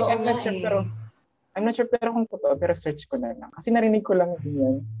 Parang I'm not sure, I'm not sure pero kung totoo, pero search ko na lang. Kasi narinig ko lang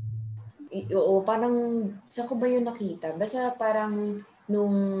yun. Oo, parang saan ko ba yun nakita? Basta parang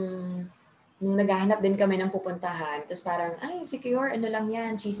nung naghahanap din kami ng pupuntahan, tapos parang, ay, Sikihor, ano lang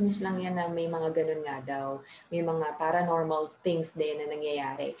yan, chismis lang yan na may mga ganun nga daw. May mga paranormal things din na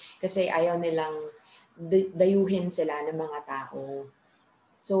nangyayari. Kasi ayaw nilang dayuhin sila ng mga tao.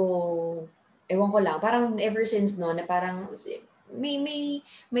 So, ewan ko lang, parang ever since no, na parang may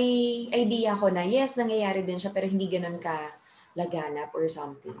idea ko na yes, nangyayari din siya pero hindi ganun ka laganap or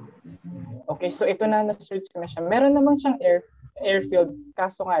something. Okay, so ito na na-search ko na siya. Meron naman siyang airfield,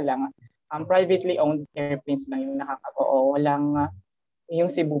 kaso nga lang, privately owned airplanes lang yung nakakabuo. Walang, yung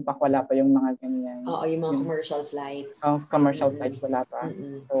Cebu pa, wala pa yung mga ganyan. Oo, yung mga commercial flights. Commercial flights, wala pa.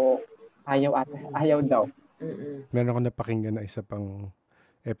 So, ayaw daw. Meron ako napakinggan na isa pang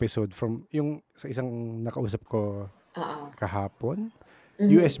episode from yung sa isang nakausap ko kahapon.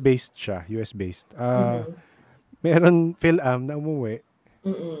 US-based siya, US-based. Meron PhilAm na umuwi.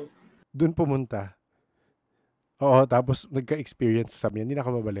 Doon pumunta. Oo, tapos nagka-experience sa niya, hindi na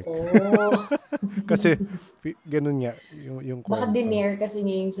ako babalik. Oh. Kasi ganun nga yung Baka kwento. diner kasi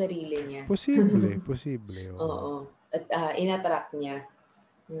niya yung sarili niya. Posible. Oo. At inatrack niya.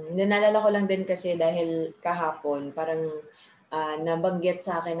 Naalala ko lang din kasi dahil kahapon, parang nabanggit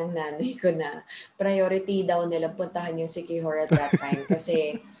sa akin ng nanay ko na priority daw nila puntahan yung Sikihor at that time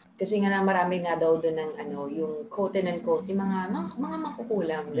kasi nga na marami nga daw doon ng yung quote and quote, yung mga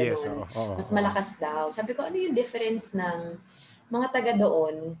makukulam, gano'n. Mas malakas daw. Sabi ko, ano yung difference ng mga taga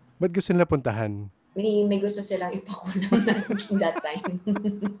doon? Ba't gusto nila puntahan? May gusto silang ipakulam that time.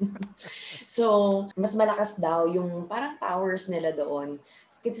 So, mas malakas daw yung parang powers nila doon.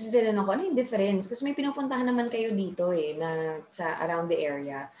 Kasi tinanong ko, ano yung difference? Kasi may pinupuntahan naman kayo dito na sa around the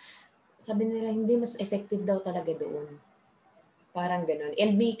area. Sabi nila, hindi, mas effective daw talaga doon. Parang ganun.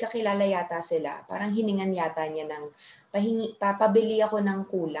 And may kakilala yata sila. Parang hiningan yata niya ng papabili ako ng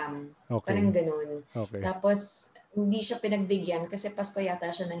kulam. Okay. Parang ganun. Okay. Tapos, hindi siya pinagbigyan kasi Pasko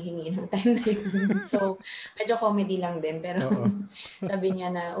yata siya nang hingi ng time na yun. So, medyo comedy lang din. Pero sabi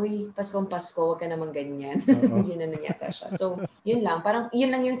niya na, uy, Paskong Pasko, wag ka naman ganyan. Ginanon yata siya. So, yun lang. Parang,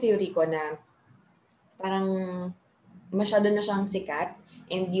 yun lang yung theory ko na parang masyado na siyang sikat,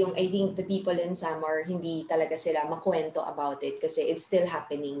 and yung I think the people in Samar hindi talaga sila makwento about it kasi it's still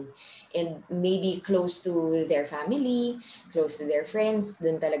happening, and maybe close to their family, close to their friends,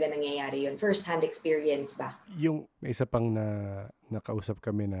 dun talaga nangyayari yun, first hand experience ba. Yung may isa pang nakausap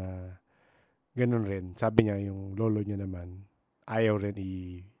kami na ganun rin. Sabi niya yung lolo niya naman ayaw rin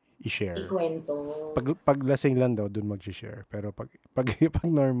i-share. Ikwento. Pag lasing lang daw doon mag-share, pero pag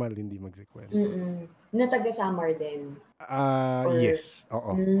normal hindi magsikwento. Na taga Samar din. Yes.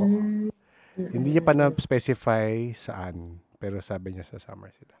 Oo. Hindi niya pa na-specify saan, pero sabi niya sa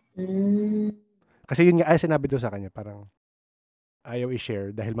Samar sila. Kasi yun nga, sinabi daw sa kanya, parang ayaw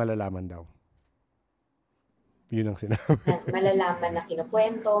i-share dahil malalaman daw. Yun ang sinabi. Malalaman na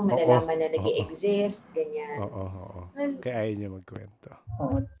kinukwento, malalaman na nag-i-exist, ganyan. Oo. Kaya ayaw niya magkwento.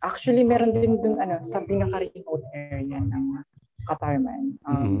 Actually, meron din dun sa pinaka-remote area ng Katarman.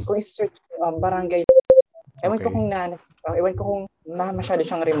 Kung i-search barangay, ewan ko kung masyado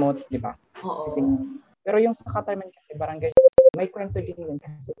siyang remote, di ba? Oo. Pero yung sa Katarman kasi, barangay, may kwento din yun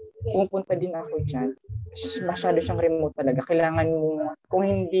kasi pumunta din ako dyan. Masyado siyang remote talaga. Kailangan mo, kung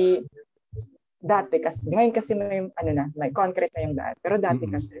hindi dati kasi, ngayon kasi may concrete na yung daan. Pero dati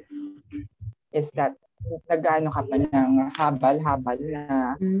kasi, is that, nag-ano ka pa ng habal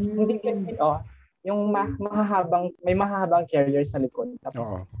na, hindi yung may mahahabang carrier sa likod. Tapos,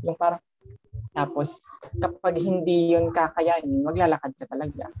 yung parang, tapos, kapag hindi yun kakayanin, maglalakad ka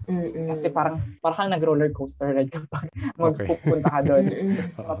talaga. Kasi parang nag-roller coaster ride kapag magpupunta ka doon.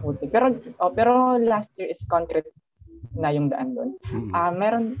 Maputi. Pero last year is concrete na yung daan doon.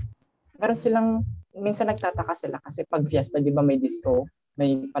 Meron silang, minsan nagtataka sila kasi pag fiesta, di ba may disco,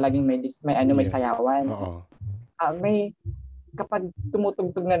 palaging may sayawan. Kapag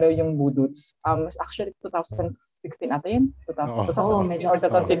tumutugtog na daw yung buduts, actually 2016 ata yun? 2015.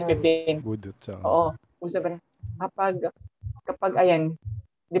 Buduts. Oo. Kapag ayan,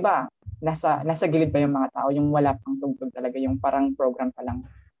 di ba, nasa gilid pa yung mga tao, yung wala pang tugtog talaga, yung parang program pa lang.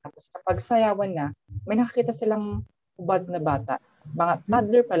 Tapos kapag sayawan na, may nakakita silang hubad na bata, mga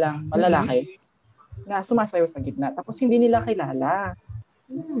toddler pa lang, malalaki, na sumasayaw sa gitna. Tapos hindi nila kilala.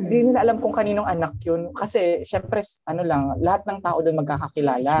 Hindi nila alam kung kaninong anak yun. Kasi, syempre, lahat ng tao doon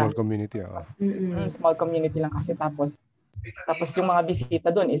magkakakilala. Small community. Small community lang kasi. Tapos yung mga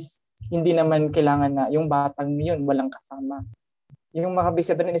bisita doon is, hindi naman kailangan na, yung batang yun, walang kasama. Yung mga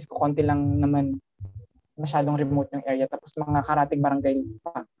bisita doon is, konti lang naman, masyadong remote yung area. Tapos mga karating barangay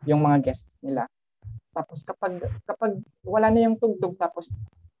pa, yung mga guests nila. Tapos kapag wala na yung tugtog, tapos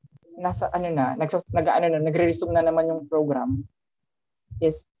nagre-resume na naman yung program,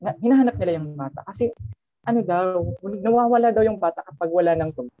 is hinahanap nila yung bata. Kasi nawawala daw yung bata kapag wala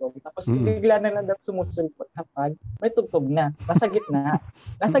ng tugtog. Tapos bigla na lang daw sumusulpot kapag may tugtog na. Nasa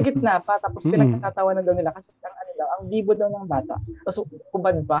gitna pa. Tapos pinagtatawanan daw nila kasi ang bibo daw ng bata. Tapos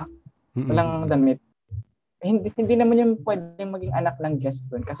hubad pa. Walang damit. Hindi naman yung pwedeng maging anak ng guest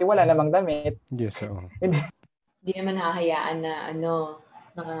doon kasi wala namang damit. Yes, oo. Hindi naman hahayaan na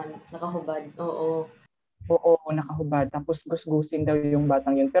nakahubad. Oo, nakahubad. Tapos gusgusin daw yung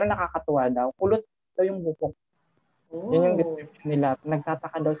batang yun. Pero nakakatuwa daw. Kulot daw yung bukok. Yun yung description nila.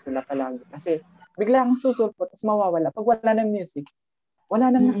 Nagtataka daw sila palagi. Kasi bigla kang susulpot tapos mawawala. Pag wala ng music, wala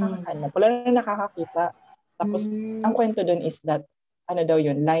nang nakakahanap. Wala nang nakakakita. Tapos ang kwento doon is that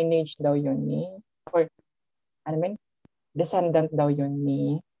lineage daw yun descendant daw yun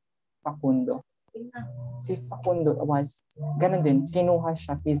ni Facundo. Si Facundo was, ganun din, kinuha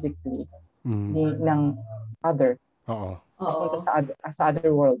siya physically ng other. Papunta sa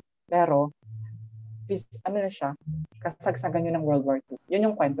other world. Pero, siya, kasagsagan yun ng World War II. Yun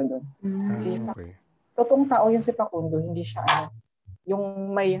yung kwento doon. Totoong tao yun si Facundo, hindi siya,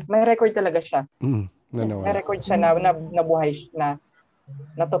 yung may record talaga siya. May record siya na buhay na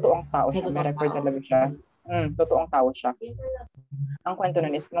totoong tao siya. May record talaga siya. Totoong tao siya. Ang kwento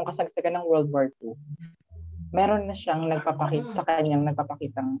nun is, nung kasagsagan ng World War II, meron na siyang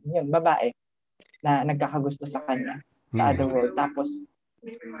nagpapakitang yun, babae na nagkakagusto sa kanya sa other world. Tapos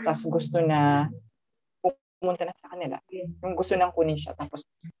gusto na pumunta na sa kanila. Yung gusto nang kunin siya. Tapos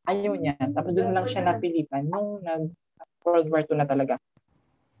ayaw niya. Tapos doon lang siya napilipan nung nag-World War II na talaga.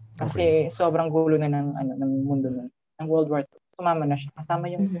 Kasi sobrang gulo na ng mundo nun. Ng World War II. Sumama na siya. Kasama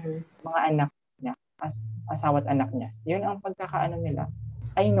yung mga anak niya. Asawa at anak niya. Yun ang pagkakaano nila.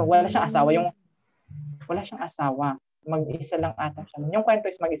 Wala siyang asawa. Wala siyang asawa. Mag-isa lang ata siya. Yung kwento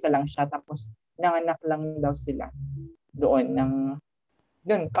is mag-isa lang siya. Tapos nanganak lang daw sila doon.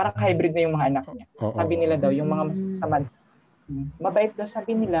 Parang hybrid na yung mga anak niya. Sabi nila daw, yung mga masama. Mabait daw,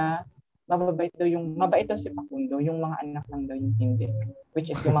 sabi nila, mabait daw si Facundo, yung mga anak lang daw yung hindi.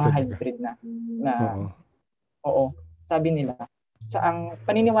 Which is yung mga hybrid na. Oo. sabi nila, ang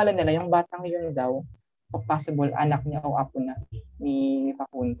paniniwala nila, yung batang yun daw, kung possible, anak niya o apo na ni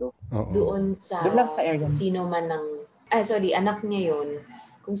Facundo. Oo. Doon lang sa area. sino man anak niya yun,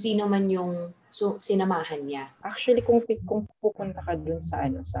 kung sino man yung sinamahan niya. Actually, kung pupunta ka doon sa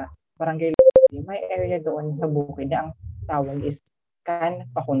Barangay, may area doon sa bukid na ang tawag is Can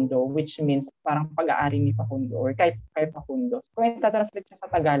Facundo, which means parang pag-aari ni Facundo or kay Facundo. Kung itatranslate siya sa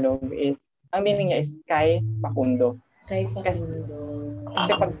Tagalog, ang meaning niya is kay Facundo. Kay Facundo.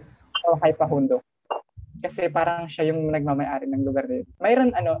 Kasi kay Facundo. Kasi parang siya yung nagmamay-ari ng lugar din.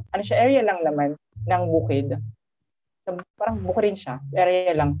 Mayroon siya area lang naman ng bukid. So, parang bukid rin siya.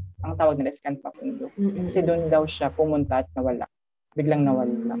 Area lang ang tawag nila is Can Facundo. Kasi doon daw siya pumunta at nawala. Biglang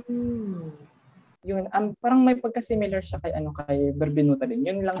nawala. Yun, parang may pagka-similar siya kay Berbenuta din.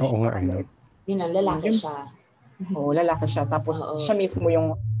 Yun lang Oo siya. nga, Yun ang lalaki siya. Oo, lalaki siya. Tapos siya mismo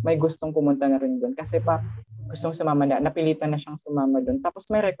yung may gustong pumunta na rin doon. Kasi gustong sumama na, napilitan na siyang sumama doon. Tapos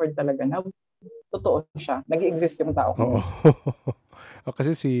may record talaga na totoo siya. Nag-i-exist yung tao. Oo.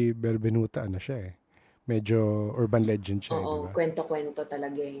 Kasi si Berbenuta, siya eh. Medyo urban legend siya. Oo, diba? kwento-kwento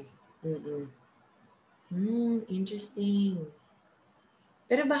talaga eh. Interesting.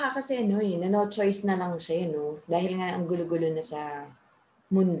 Pero baka kasi na no choice na lang siya, no? Dahil nga ang gulo-gulo na sa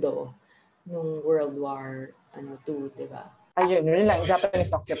mundo nung World War II, di ba? Ayun, yun lang.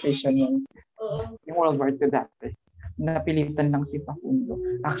 Japanese occupation yun. Yung World War II dati. Napilitan lang si Facundo.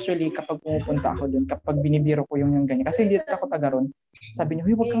 Actually, kapag pumupunta ako doon, kapag binibiro ko yung ganyan, kasi hindi ako taga ron, sabi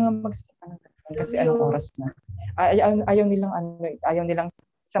niya, huwag ka nga magsalita ng ganyan kasi anong oras na. Ayaw nilang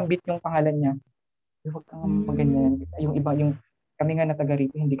sambit yung pangalan niya. Huwag ka nga mag-ganyan. Yung iba, kami nga na taga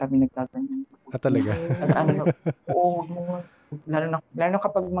rito, hindi kami nagtaganyan. Talaga? Oo. Lalo na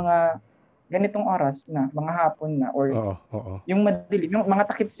kapag mga ganitong oras na, mga hapon na, or yung madilim, yung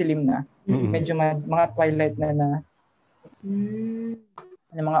mga takip silim na, medyo mga twilight na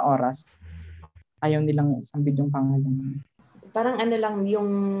mga oras, ayaw nilang sambit yung pangalan. Parang lang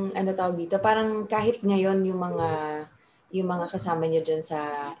yung tawag dito, parang kahit ngayon yung mga kasama niyo dyan sa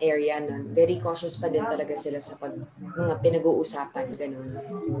area nun, very cautious pa din talaga sila sa mga pinag-uusapan, ganun.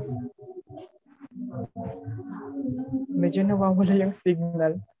 Medyo nawawala yung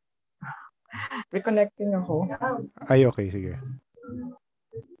signal. Reconnecting ako. Ay, okay, sige.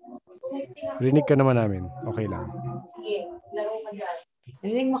 Rinig ka naman namin. Okay lang.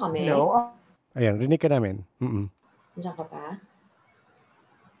 Rinig mo kami? Hello? Ayan, rinig ka namin. Diyan ka pa?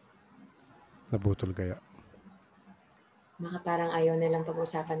 Nabutol kaya. Baka parang ayaw nilang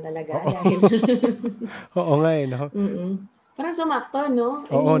pag-usapan talaga. Dahil... Oo nga eh, no? Parang sumakto, no?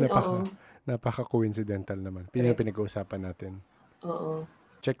 Napaka-coincidental naman. Pinag-uusapan natin. Oo.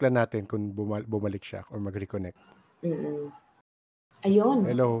 Check lang natin kung bumalik siya or mag-reconnect. Ayun.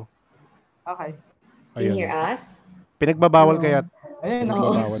 Hello. Okay. Can you hear us? Pinagbabawal kaya. Ayun,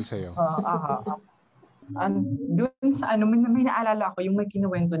 pinagbabawal sa'yo. Doon sa may naalala ako yung may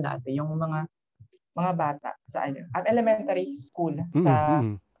kinuwento dati, yung mga bata sa elementary school sa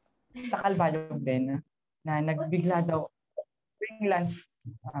Calbayog din na nagbigla daw during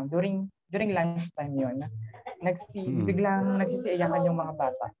lunch time yon. Biglang nagsisiyakan yung mga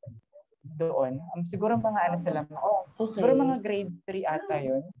bata doon. Siguro mga sila. Siguro mga grade 3 ata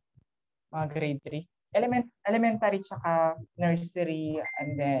yun. Mga grade 3. Elementary tsaka nursery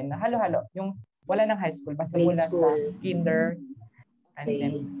and then halo-halo. Yung wala ng high school, basta mula sa kinder and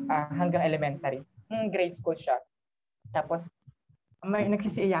then hanggang elementary. Grade school siya. Tapos may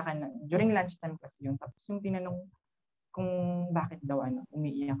nagsisiyakan na during lunchtime kasi yun. Tapos yung tinanong kung bakit daw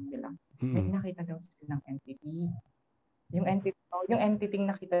umiiyak sila. May nakita daw sila ng entity. Yung entity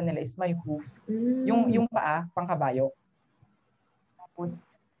nakita nila is may hoof. Yung paa, pangkabayo.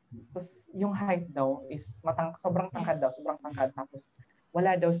 Tapos yung height daw is sobrang tangkad. Tapos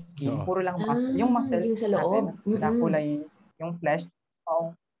wala daw skin, puro lang muscle. Yung muscle yung sa loob. Na kulay, yung flesh.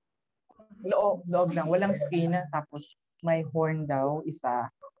 Loob lang, walang skin. Tapos may horn daw, isa.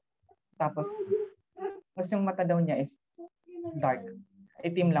 Tapos yung mata daw niya is dark.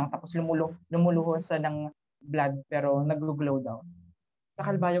 Itim lang, tapos lumuluho sa ng blood, pero nag-glow daw. Sa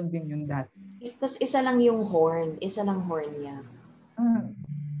Calbayog din yun dati. Tapos isa lang yung horn. Isa lang horn niya.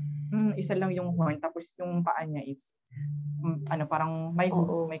 Isa lang yung horn, tapos yung paa niya is parang may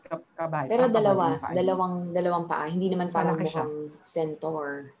hoof, may kabayo. Pero dalawang paa. Hindi naman parang mukhang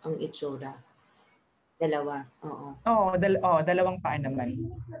centaur ang itsura. Dalawa. Oo, dalawang paa naman.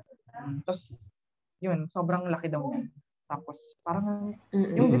 Tapos yun, sobrang laki daw niya. Tapos parang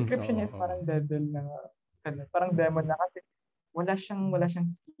yung description niya is parang devil na parang demon na kasi wala siyang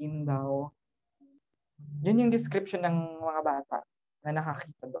skin daw. Yun yung description ng mga bata. na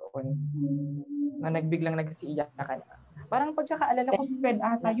nakakita doon. Na nagbiglang nagsiiyakan. Parang pagkakaalala ko, SPED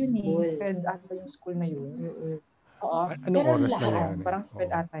ata yun School. SPED ata yung school na yun. Mm-mm. Oo. Anong Pero oras lahat. nangyari? Parang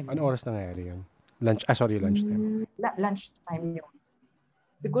SPED Oo. ata yun. Anong oras nangyari yun? Lunchtime. Lunchtime yun.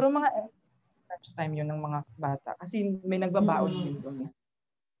 Siguro mga lunchtime yun ng mga bata. Kasi may nagbabaon din doon.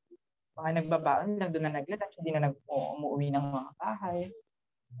 Mga nagbabaon lang doon na nagla-lunch, hindi na umuwi ng mga bahay.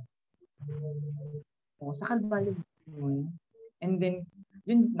 Sa Calbayog yun. And then,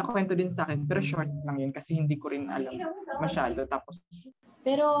 yun nakwento din sa akin, pero short lang yun kasi hindi ko rin alam masyado. Tapos,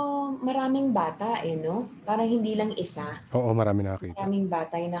 Pero maraming bata no? Parang hindi lang isa. Oo, marami nakakita. Maraming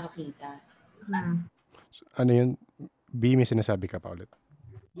bata yung nakakita. Ano yun? B, may sinasabi ka pa ulit.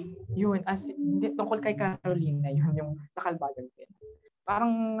 Yun, hindi, tungkol kay Carolina, yun yung sa Calbayog din.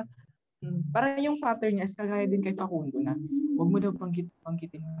 Parang yung pattern niya is kagaya din kay Facundo na huwag mo daw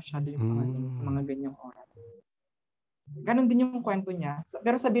banggitin masyado yung mga ganyang oras. Ganon din yung kwento niya.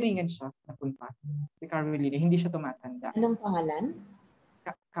 Pero sa Biringan siya napunta. Si Carolina, hindi siya tumatanda. Anong pangalan?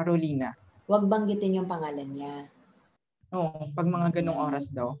 Carolina. Huwag banggitin yung pangalan niya. Oo, pag mga ganong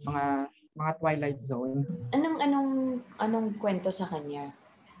oras daw, mga twilight zone. Anong kwento sa kanya?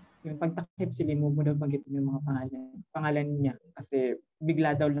 Yung pagtakip si Limo mo daw banggitin yung mga pangalan niya. Kasi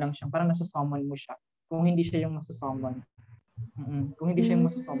bigla daw lang siya, parang nasusummon mo siya. Kung hindi siya yung masusummon. Kung hindi siya yung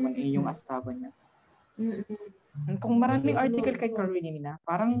masusummon, yung asawa niya. Kung maraming article kay Carolina,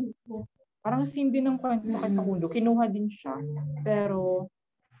 parang same din ng kwento kay Facundo. Kinuha din siya, pero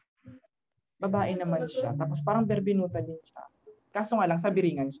babae naman siya. Tapos parang berbinuta din siya. Kaso nga lang, sa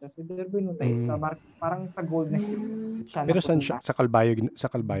Biringan siya. Sa berbinuta is parang sa gold na siya. Pero saan siya? Sa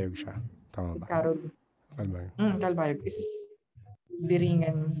Calbayog siya. Tama ba? Calbayog. Calbayog. Is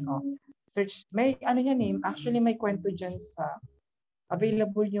Biringan. Search. May yan actually may kwento dyan sa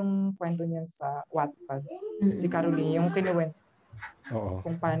available yung kwento niyan sa Wattpad. Si Caroline, yung kinuwento. Oo.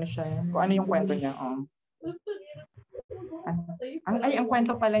 Kung paano siya, kung ano yung kwento niya. Ang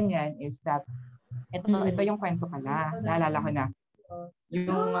kwento pala niyan is that, ito yung kwento pala. Naalala ko na.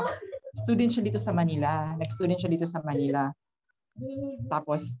 Yung student siya dito sa Manila. Nag-student siya dito sa Manila.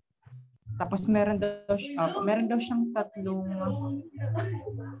 Tapos meron daw siyang tatlong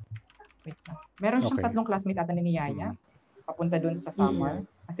tatlong classmate ata ni Yaya. Papunta doon sa summer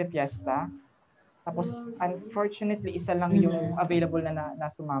kasi fiesta. Tapos unfortunately isa lang yung available na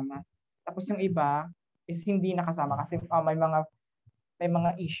sumama. Tapos yung iba is hindi nakasama kasi may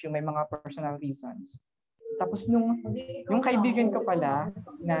mga issue, may mga personal reasons. Tapos yung kaibigan ko pala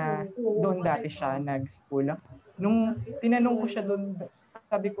na doon dati siya nag-school, nung tinanong ko siya doon,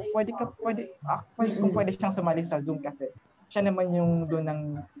 sabi ko kung pwede siyang sumali sa Zoom kasi siya naman yung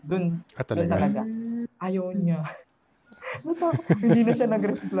doon talaga. Ayaw niya. Hindi na siya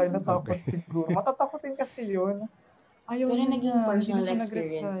nag-reply, natakot siguro. Matatakotin kasi yun. Ayaw pero niya. naging personal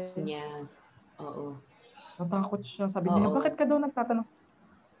experience niya. Oo. Natakot siya. Sabi niya, bakit ka daw nagtatanong?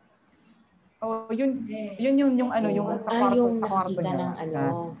 Yun yung sa kwarto nakita niya.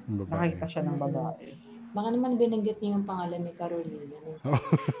 ng Nakita siya ng babae. Baka naman binanggit niya yung pangalan ni Carolina.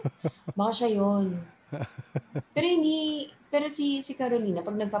 Baka siya yun. Pero si Carolina,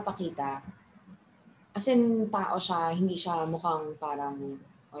 pag nagpapakita, as in tao siya, hindi siya mukhang parang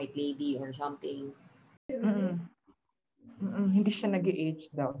white lady or something. Hindi siya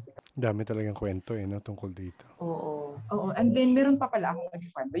nag-age daw. Dami talagang kwento tungkol dito. Oo. And then meron pa pala akong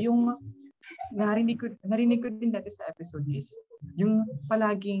nag-kwento. Yung narinig ko din dati sa episode is yung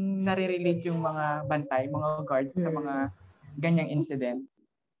palaging nare-relate yung mga bantay, mga guard sa mga ganyang incident.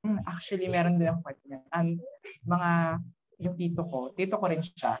 Actually, meron din akong kwento niya. Yung tito ko rin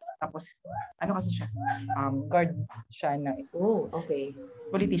siya. Tapos, kasi siya? Guard siya ng okay.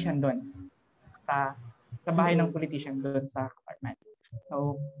 Politician doon. Sa bahay ng politician doon sa apartment.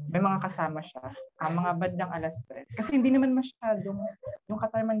 So, may mga kasama siya. Mga bandang 3:00. Kasi hindi naman masyadong, yung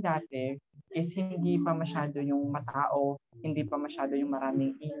Katarman dati is hindi pa masyado yung matao, hindi pa masyado yung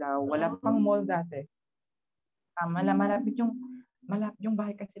maraming ilaw, wala pang mall dati. Malapit yung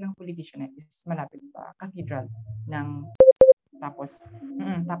bahay kasi ng politician is malapit sa cathedral tapos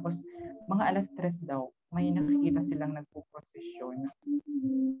mga 3:00 daw, may nakikita silang nagpo-procession.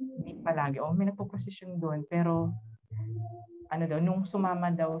 Hindi palagi. May nagpo-procession doon, pero nung sumama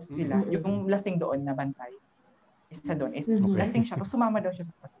daw sila, yung lasing doon na bantay, isa doon, lasing siya, tapos sumama daw siya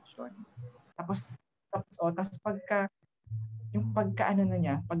sa procession. Tapos pagka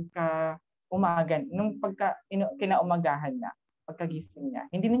umaga, kinaumagahan na, pagkagising niya,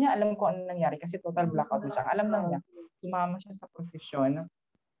 hindi na niya alam kung ano nangyari kasi total blackout siya. Alam lang niya, sumama siya sa procession.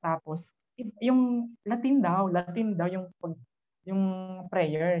 Tapos, yung Latin daw yung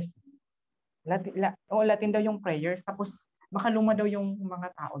prayers. Latin daw yung prayers. Tapos, makaluma daw yung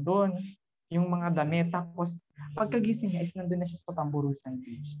mga tao doon, yung mga damit. Tapos pagkagising niya is nandun na siya sa Tamburusan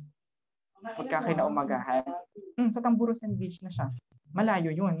Beach. Pagkakinaumagahan. Sa Tamburusan Beach na siya.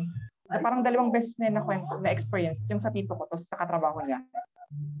 Malayo yun. Parang 2 beses na yun na experience, yung sa tito ko, tapos sa katrabaho niya.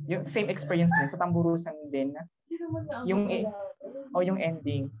 Yung same experience din, sa Tamburusan din. Yung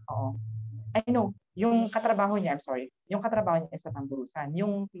ending. Oo. I know, yung katrabaho niya, I'm sorry, yung katrabaho niya is sa Tamburusan.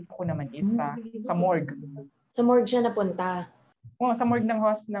 Yung tito ko naman is sa morgue. Sa morgue siya napunta. Sa morgue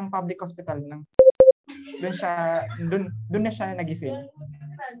ng public hospital. Doon na siya nagising.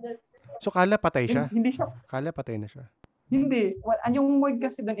 So, kala patay siya? Hindi siya. Kala patay na siya? Hindi. Yung morgue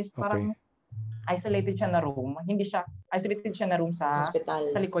kasi doon is parang isolated siya na room. Hindi siya, isolated siya na room sa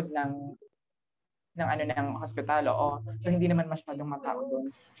hospital. Sa likod ng hospital. Oo. So, hindi naman masyadong matao doon.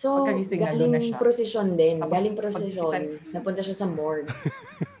 So, galing prosesyon din. Tapos, galing prosesyon, napunta siya sa morgue.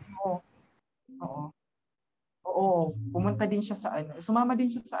 Oo. Pumunta din siya sa sumama din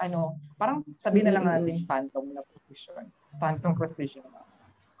siya sa parang sabihin na lang natin phantom na procession. Phantom procession.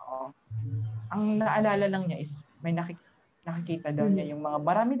 Oo. Ang naalala lang niya is may nakikita daw niya yung mga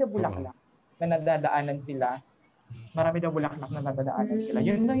marami daw bulaklak na nadadaanan sila. Marami daw bulaklak na nadadaanan sila.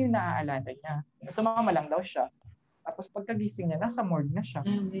 Yun lang yung naaalala niya. Sumama lang daw siya. Tapos pagkagising niya, nasa morgue na siya.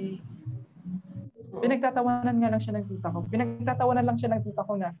 Pinagtatawanan lang siya ng tita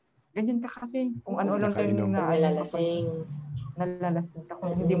ko na ganyan ka kasi kung ano lang tayo na nalalasing ka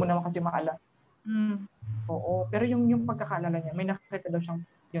kung hindi mo naman kasi maala. Oo, pero yung pagkakaalala niya, may nakita daw siyang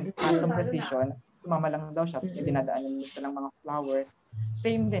yung phantom precision, sumama lang daw siya, dinadaanan niya siya ng mga flowers.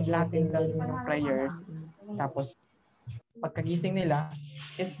 Same din, Latin daw yung prayers. Tapos pagkagising nila,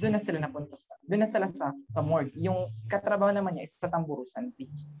 is doon na sila napunta doon na sila sa morgue. Yung katrabaho naman niya is sa Tamburusan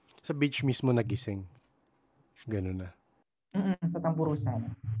Beach. Sa beach mismo nagising. Ganun na. Sa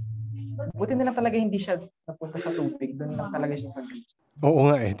Tamburusan. Buti na lang talaga hindi siya napunta sa tubig. Doon lang talaga siya sa beach.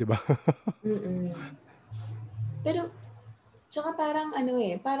 Oo nga di ba? Pero, tsaka parang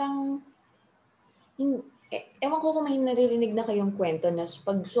parang, ewan ko kung may naririnig na kayong kwento na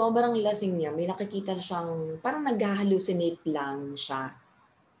pag sobrang lasing niya, may nakikita siyang, parang nag-hallucinate lang siya.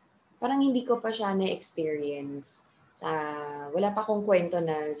 Parang hindi ko pa siya na-experience. Wala pa akong kwento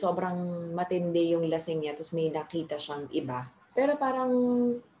na sobrang matindi yung lasing niya, tapos may nakita siyang iba. Pero parang,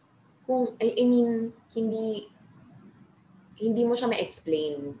 hindi mo siya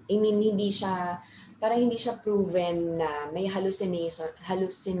ma-explain. hindi siya proven na may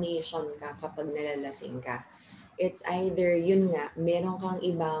hallucination ka kapag nalalasing ka. It's either, yun nga, meron kang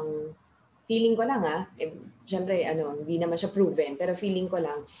ibang, feeling ko lang syempre, hindi naman siya proven, pero feeling ko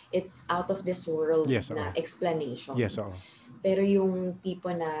lang, it's out of this world na explanation. Yes, oo. Pero yung tipo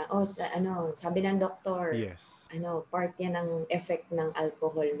na, sabi ng doktor, part yan ng effect ng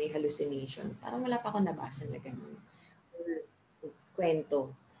alcohol, may hallucination. Parang wala pa akong nabasa na ganun.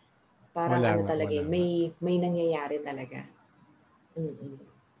 Kwento. Parang talaga, may nangyayari talaga.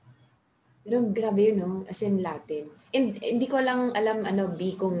 Pero grabe yun, as in Latin. And hindi ko lang alam,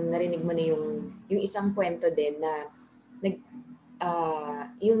 B, kung narinig mo na yung isang kwento din na,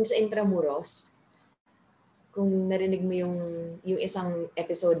 yung sa Intramuros, kung narinig mo yung isang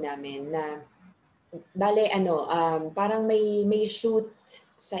episode namin na, parang may shoot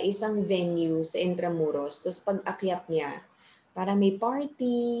sa isang venue sa Intramuros, tapos pag akyat niya, parang may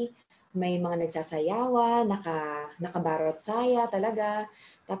party, may mga nagsasayawa, nakabarot saya talaga.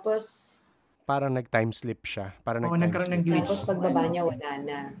 Tapos parang nag-time slip siya. Nagkaroon ng glitch. Tapos pagbaba niya, wala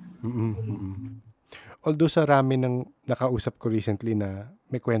na. Although sa rami ng nakausap ko recently na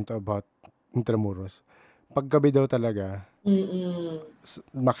may kwento about Intramuros, paggabi daw talaga,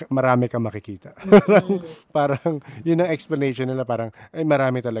 marami kang makikita. Parang yun ang explanation nila, parang ay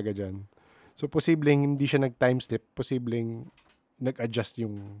marami talaga dyan. So posibleng hindi siya nag-time slip, posibleng nag-adjust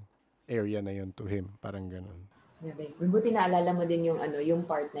yung area na yun to him, parang ganun. Buti naalala mo din yung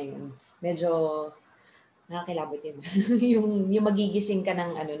part na yun. Medyo nakakilabot yun. yung magigising ka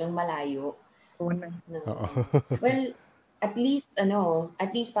ng malayo. Well, at least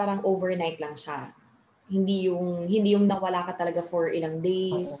parang overnight lang siya. Hindi yung nawala ka talaga for ilang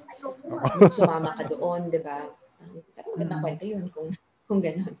days. Nung sumama ka doon, 'di ba? Pero magandang kwento yun kung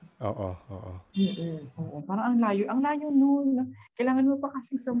gano'n. Oo. Parang ang layo noon. Kailangan mo pa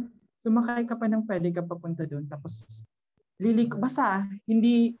kasi sumakay ka pa ng pwede ka papunta doon. Tapos basta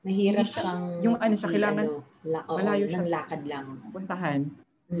hindi mahirap siyang yung siya kailangan malayo ng lakad lang puntahan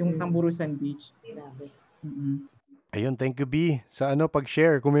yung Tamburusan Beach. Grabe. Ayun, thank you B sa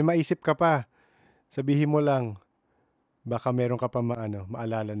pag-share. Kung may maisip ka pa, sabihin mo lang. Baka meron ka pa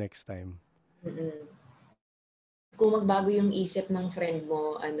maalala next time. Kung magbago yung isip ng friend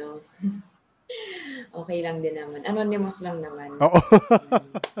mo, Okay lang din naman. Anonymous lang naman. Oo. Yan.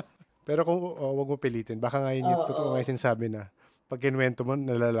 Pero kung wag mo pilitin, baka nga yun yung totoo nga Oo. yung sinasabi na pag kinuwento mo,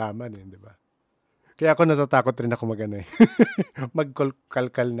 nalalaman di ba? Kaya ako natatakot rin ako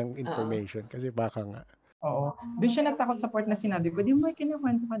magkalkal ng information kasi baka nga. Oo. Doon siya natakot sa part na sinabi ko, di mo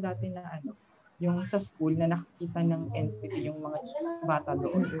kinukwento ka dati na yung sa school na nakikita ng entity yung mga bata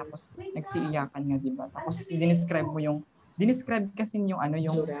doon. Tapos nagsiiyakan nga, di ba? Tapos dinescribe kasi yung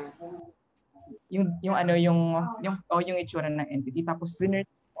Tsura. yung itsura ng entity. Tapos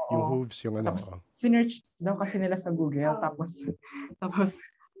Yung hooves, yung tapos sinearch daw kasi nila sa Google. Tapos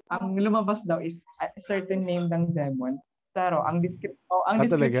ang lumabas daw is a certain name ng demon. Pero ang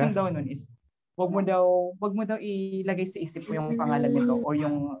description daw nun is wag mo daw ilagay sa isip mo yung pangalan nito o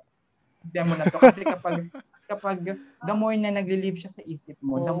yung demon na to kasi kapag the more na nagli-live siya sa isip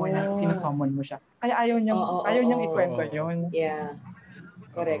mo, the more na sinusummon mo siya. Kaya ayaw niyang ikwento yun. Yeah.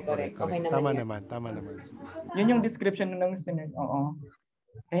 Correct. Okay naman yan. Tama naman. Yun yung description ng sinner. Oo.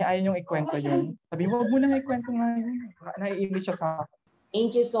 Kaya ayaw niyang ikwento yun. Sabi mo, wag mo nang ikwento nga yun. Naiinis siya sa akin.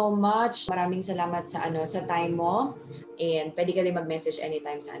 Thank you so much. Maraming salamat sa time mo. And pwede ka din mag-message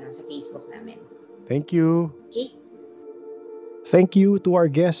anytime sa Facebook namin. Thank you. Okay? Thank you to our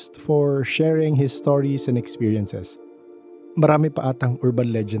guest for sharing his stories and experiences. Marami pa atang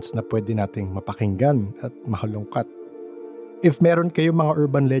urban legends na pwede nating mapakinggan at mahalungkat. If meron kayong mga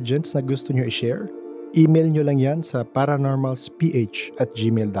urban legends na gusto nyo i-share, email nyo lang yan sa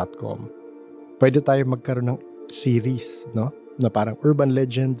paranormalsph@gmail.com. Pwede tayo magkaroon ng series, no? Na parang Urban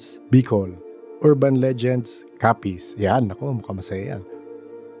Legends Bicol, Urban Legends Capiz. Yan, ako, mukhang masaya yan.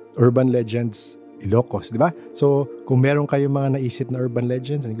 Urban Legends Ilocos, di ba? So, kung meron kayong mga naisip na urban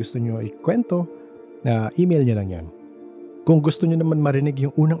legends na gusto nyo ikwento, email nyo lang yan. Kung gusto nyo naman marinig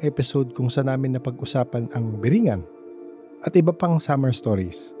yung unang episode kung saan namin napag-usapan ang Biringan at iba pang summer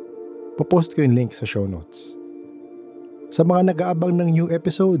stories, popost ko yung link sa show notes. Sa mga nag-aabang ng new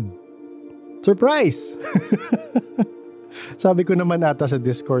episode, surprise! Sabi ko naman ata sa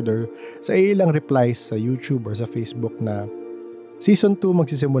Discord or sa ilang replies sa YouTube or sa Facebook na Season 2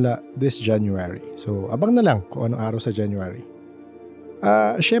 magsisimula this January. So, abang na lang kung anong araw sa January.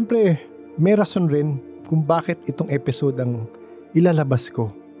 Syempre, may rason rin kung bakit itong episode ang ilalabas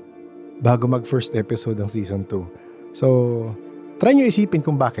ko bago mag-first episode ng Season 2. So, try nyo isipin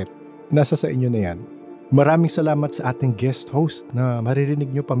kung bakit. Nasa sa inyo na yan. Maraming salamat sa ating guest host na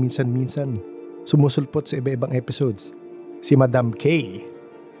maririnig nyo paminsan-minsan sumusulpot sa iba-ibang episodes. Si Madam K.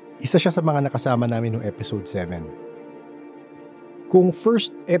 Isa siya sa mga nakasama namin noong episode 7. Kung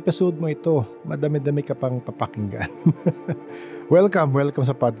first episode mo ito, madami-dami ka pang papakinggan. Welcome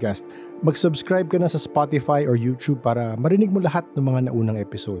sa podcast. Mag-subscribe ka na sa Spotify or YouTube para marinig mo lahat ng mga naunang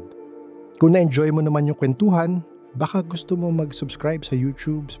episode. Kung na-enjoy mo naman yung kwentuhan, baka gusto mo mag-subscribe sa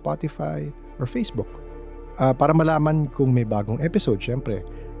YouTube, Spotify, or Facebook. Para malaman kung may bagong episode, syempre.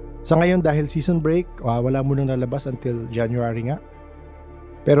 Sa ngayon dahil season break, wala mo nang lalabas until January nga.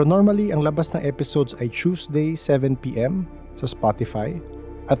 Pero normally, ang labas ng episodes ay Tuesday, 7 p.m. sa Spotify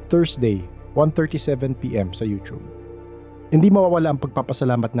at Thursday, 1:37 p.m. sa YouTube. Hindi mawawala ang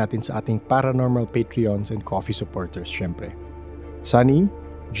pagpapasalamat natin sa ating paranormal Patreons and coffee supporters, syempre. Sunny,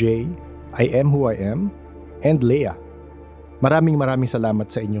 Jay, I Am Who I Am, and Leah. Maraming salamat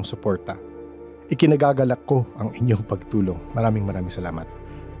sa inyong suporta. Ikinagagalak ko ang inyong pagtulong. Maraming salamat.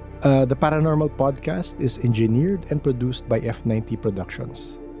 The Paranormal Podcast is engineered and produced by F90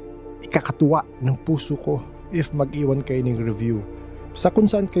 Productions. Ikakatuwa ng puso ko if mag-iwan kayo ng review sa kung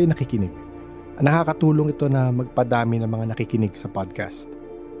saan kayo nakikinig. Nakakatulong ito na magpadami ng mga nakikinig sa podcast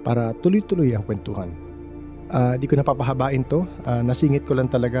para tuloy-tuloy ang kwentuhan. Di ko napapahabain to. Nasingit ko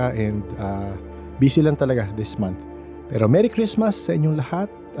lang talaga and busy lang talaga this month. Pero Merry Christmas sa inyong lahat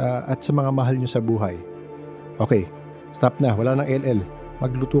at sa mga mahal nyo sa buhay. Okay, stop na. Wala nang LL.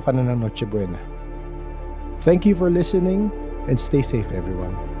 Magluto ka na ng Noche Buena. Thank you for listening and stay safe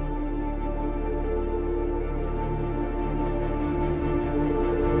everyone.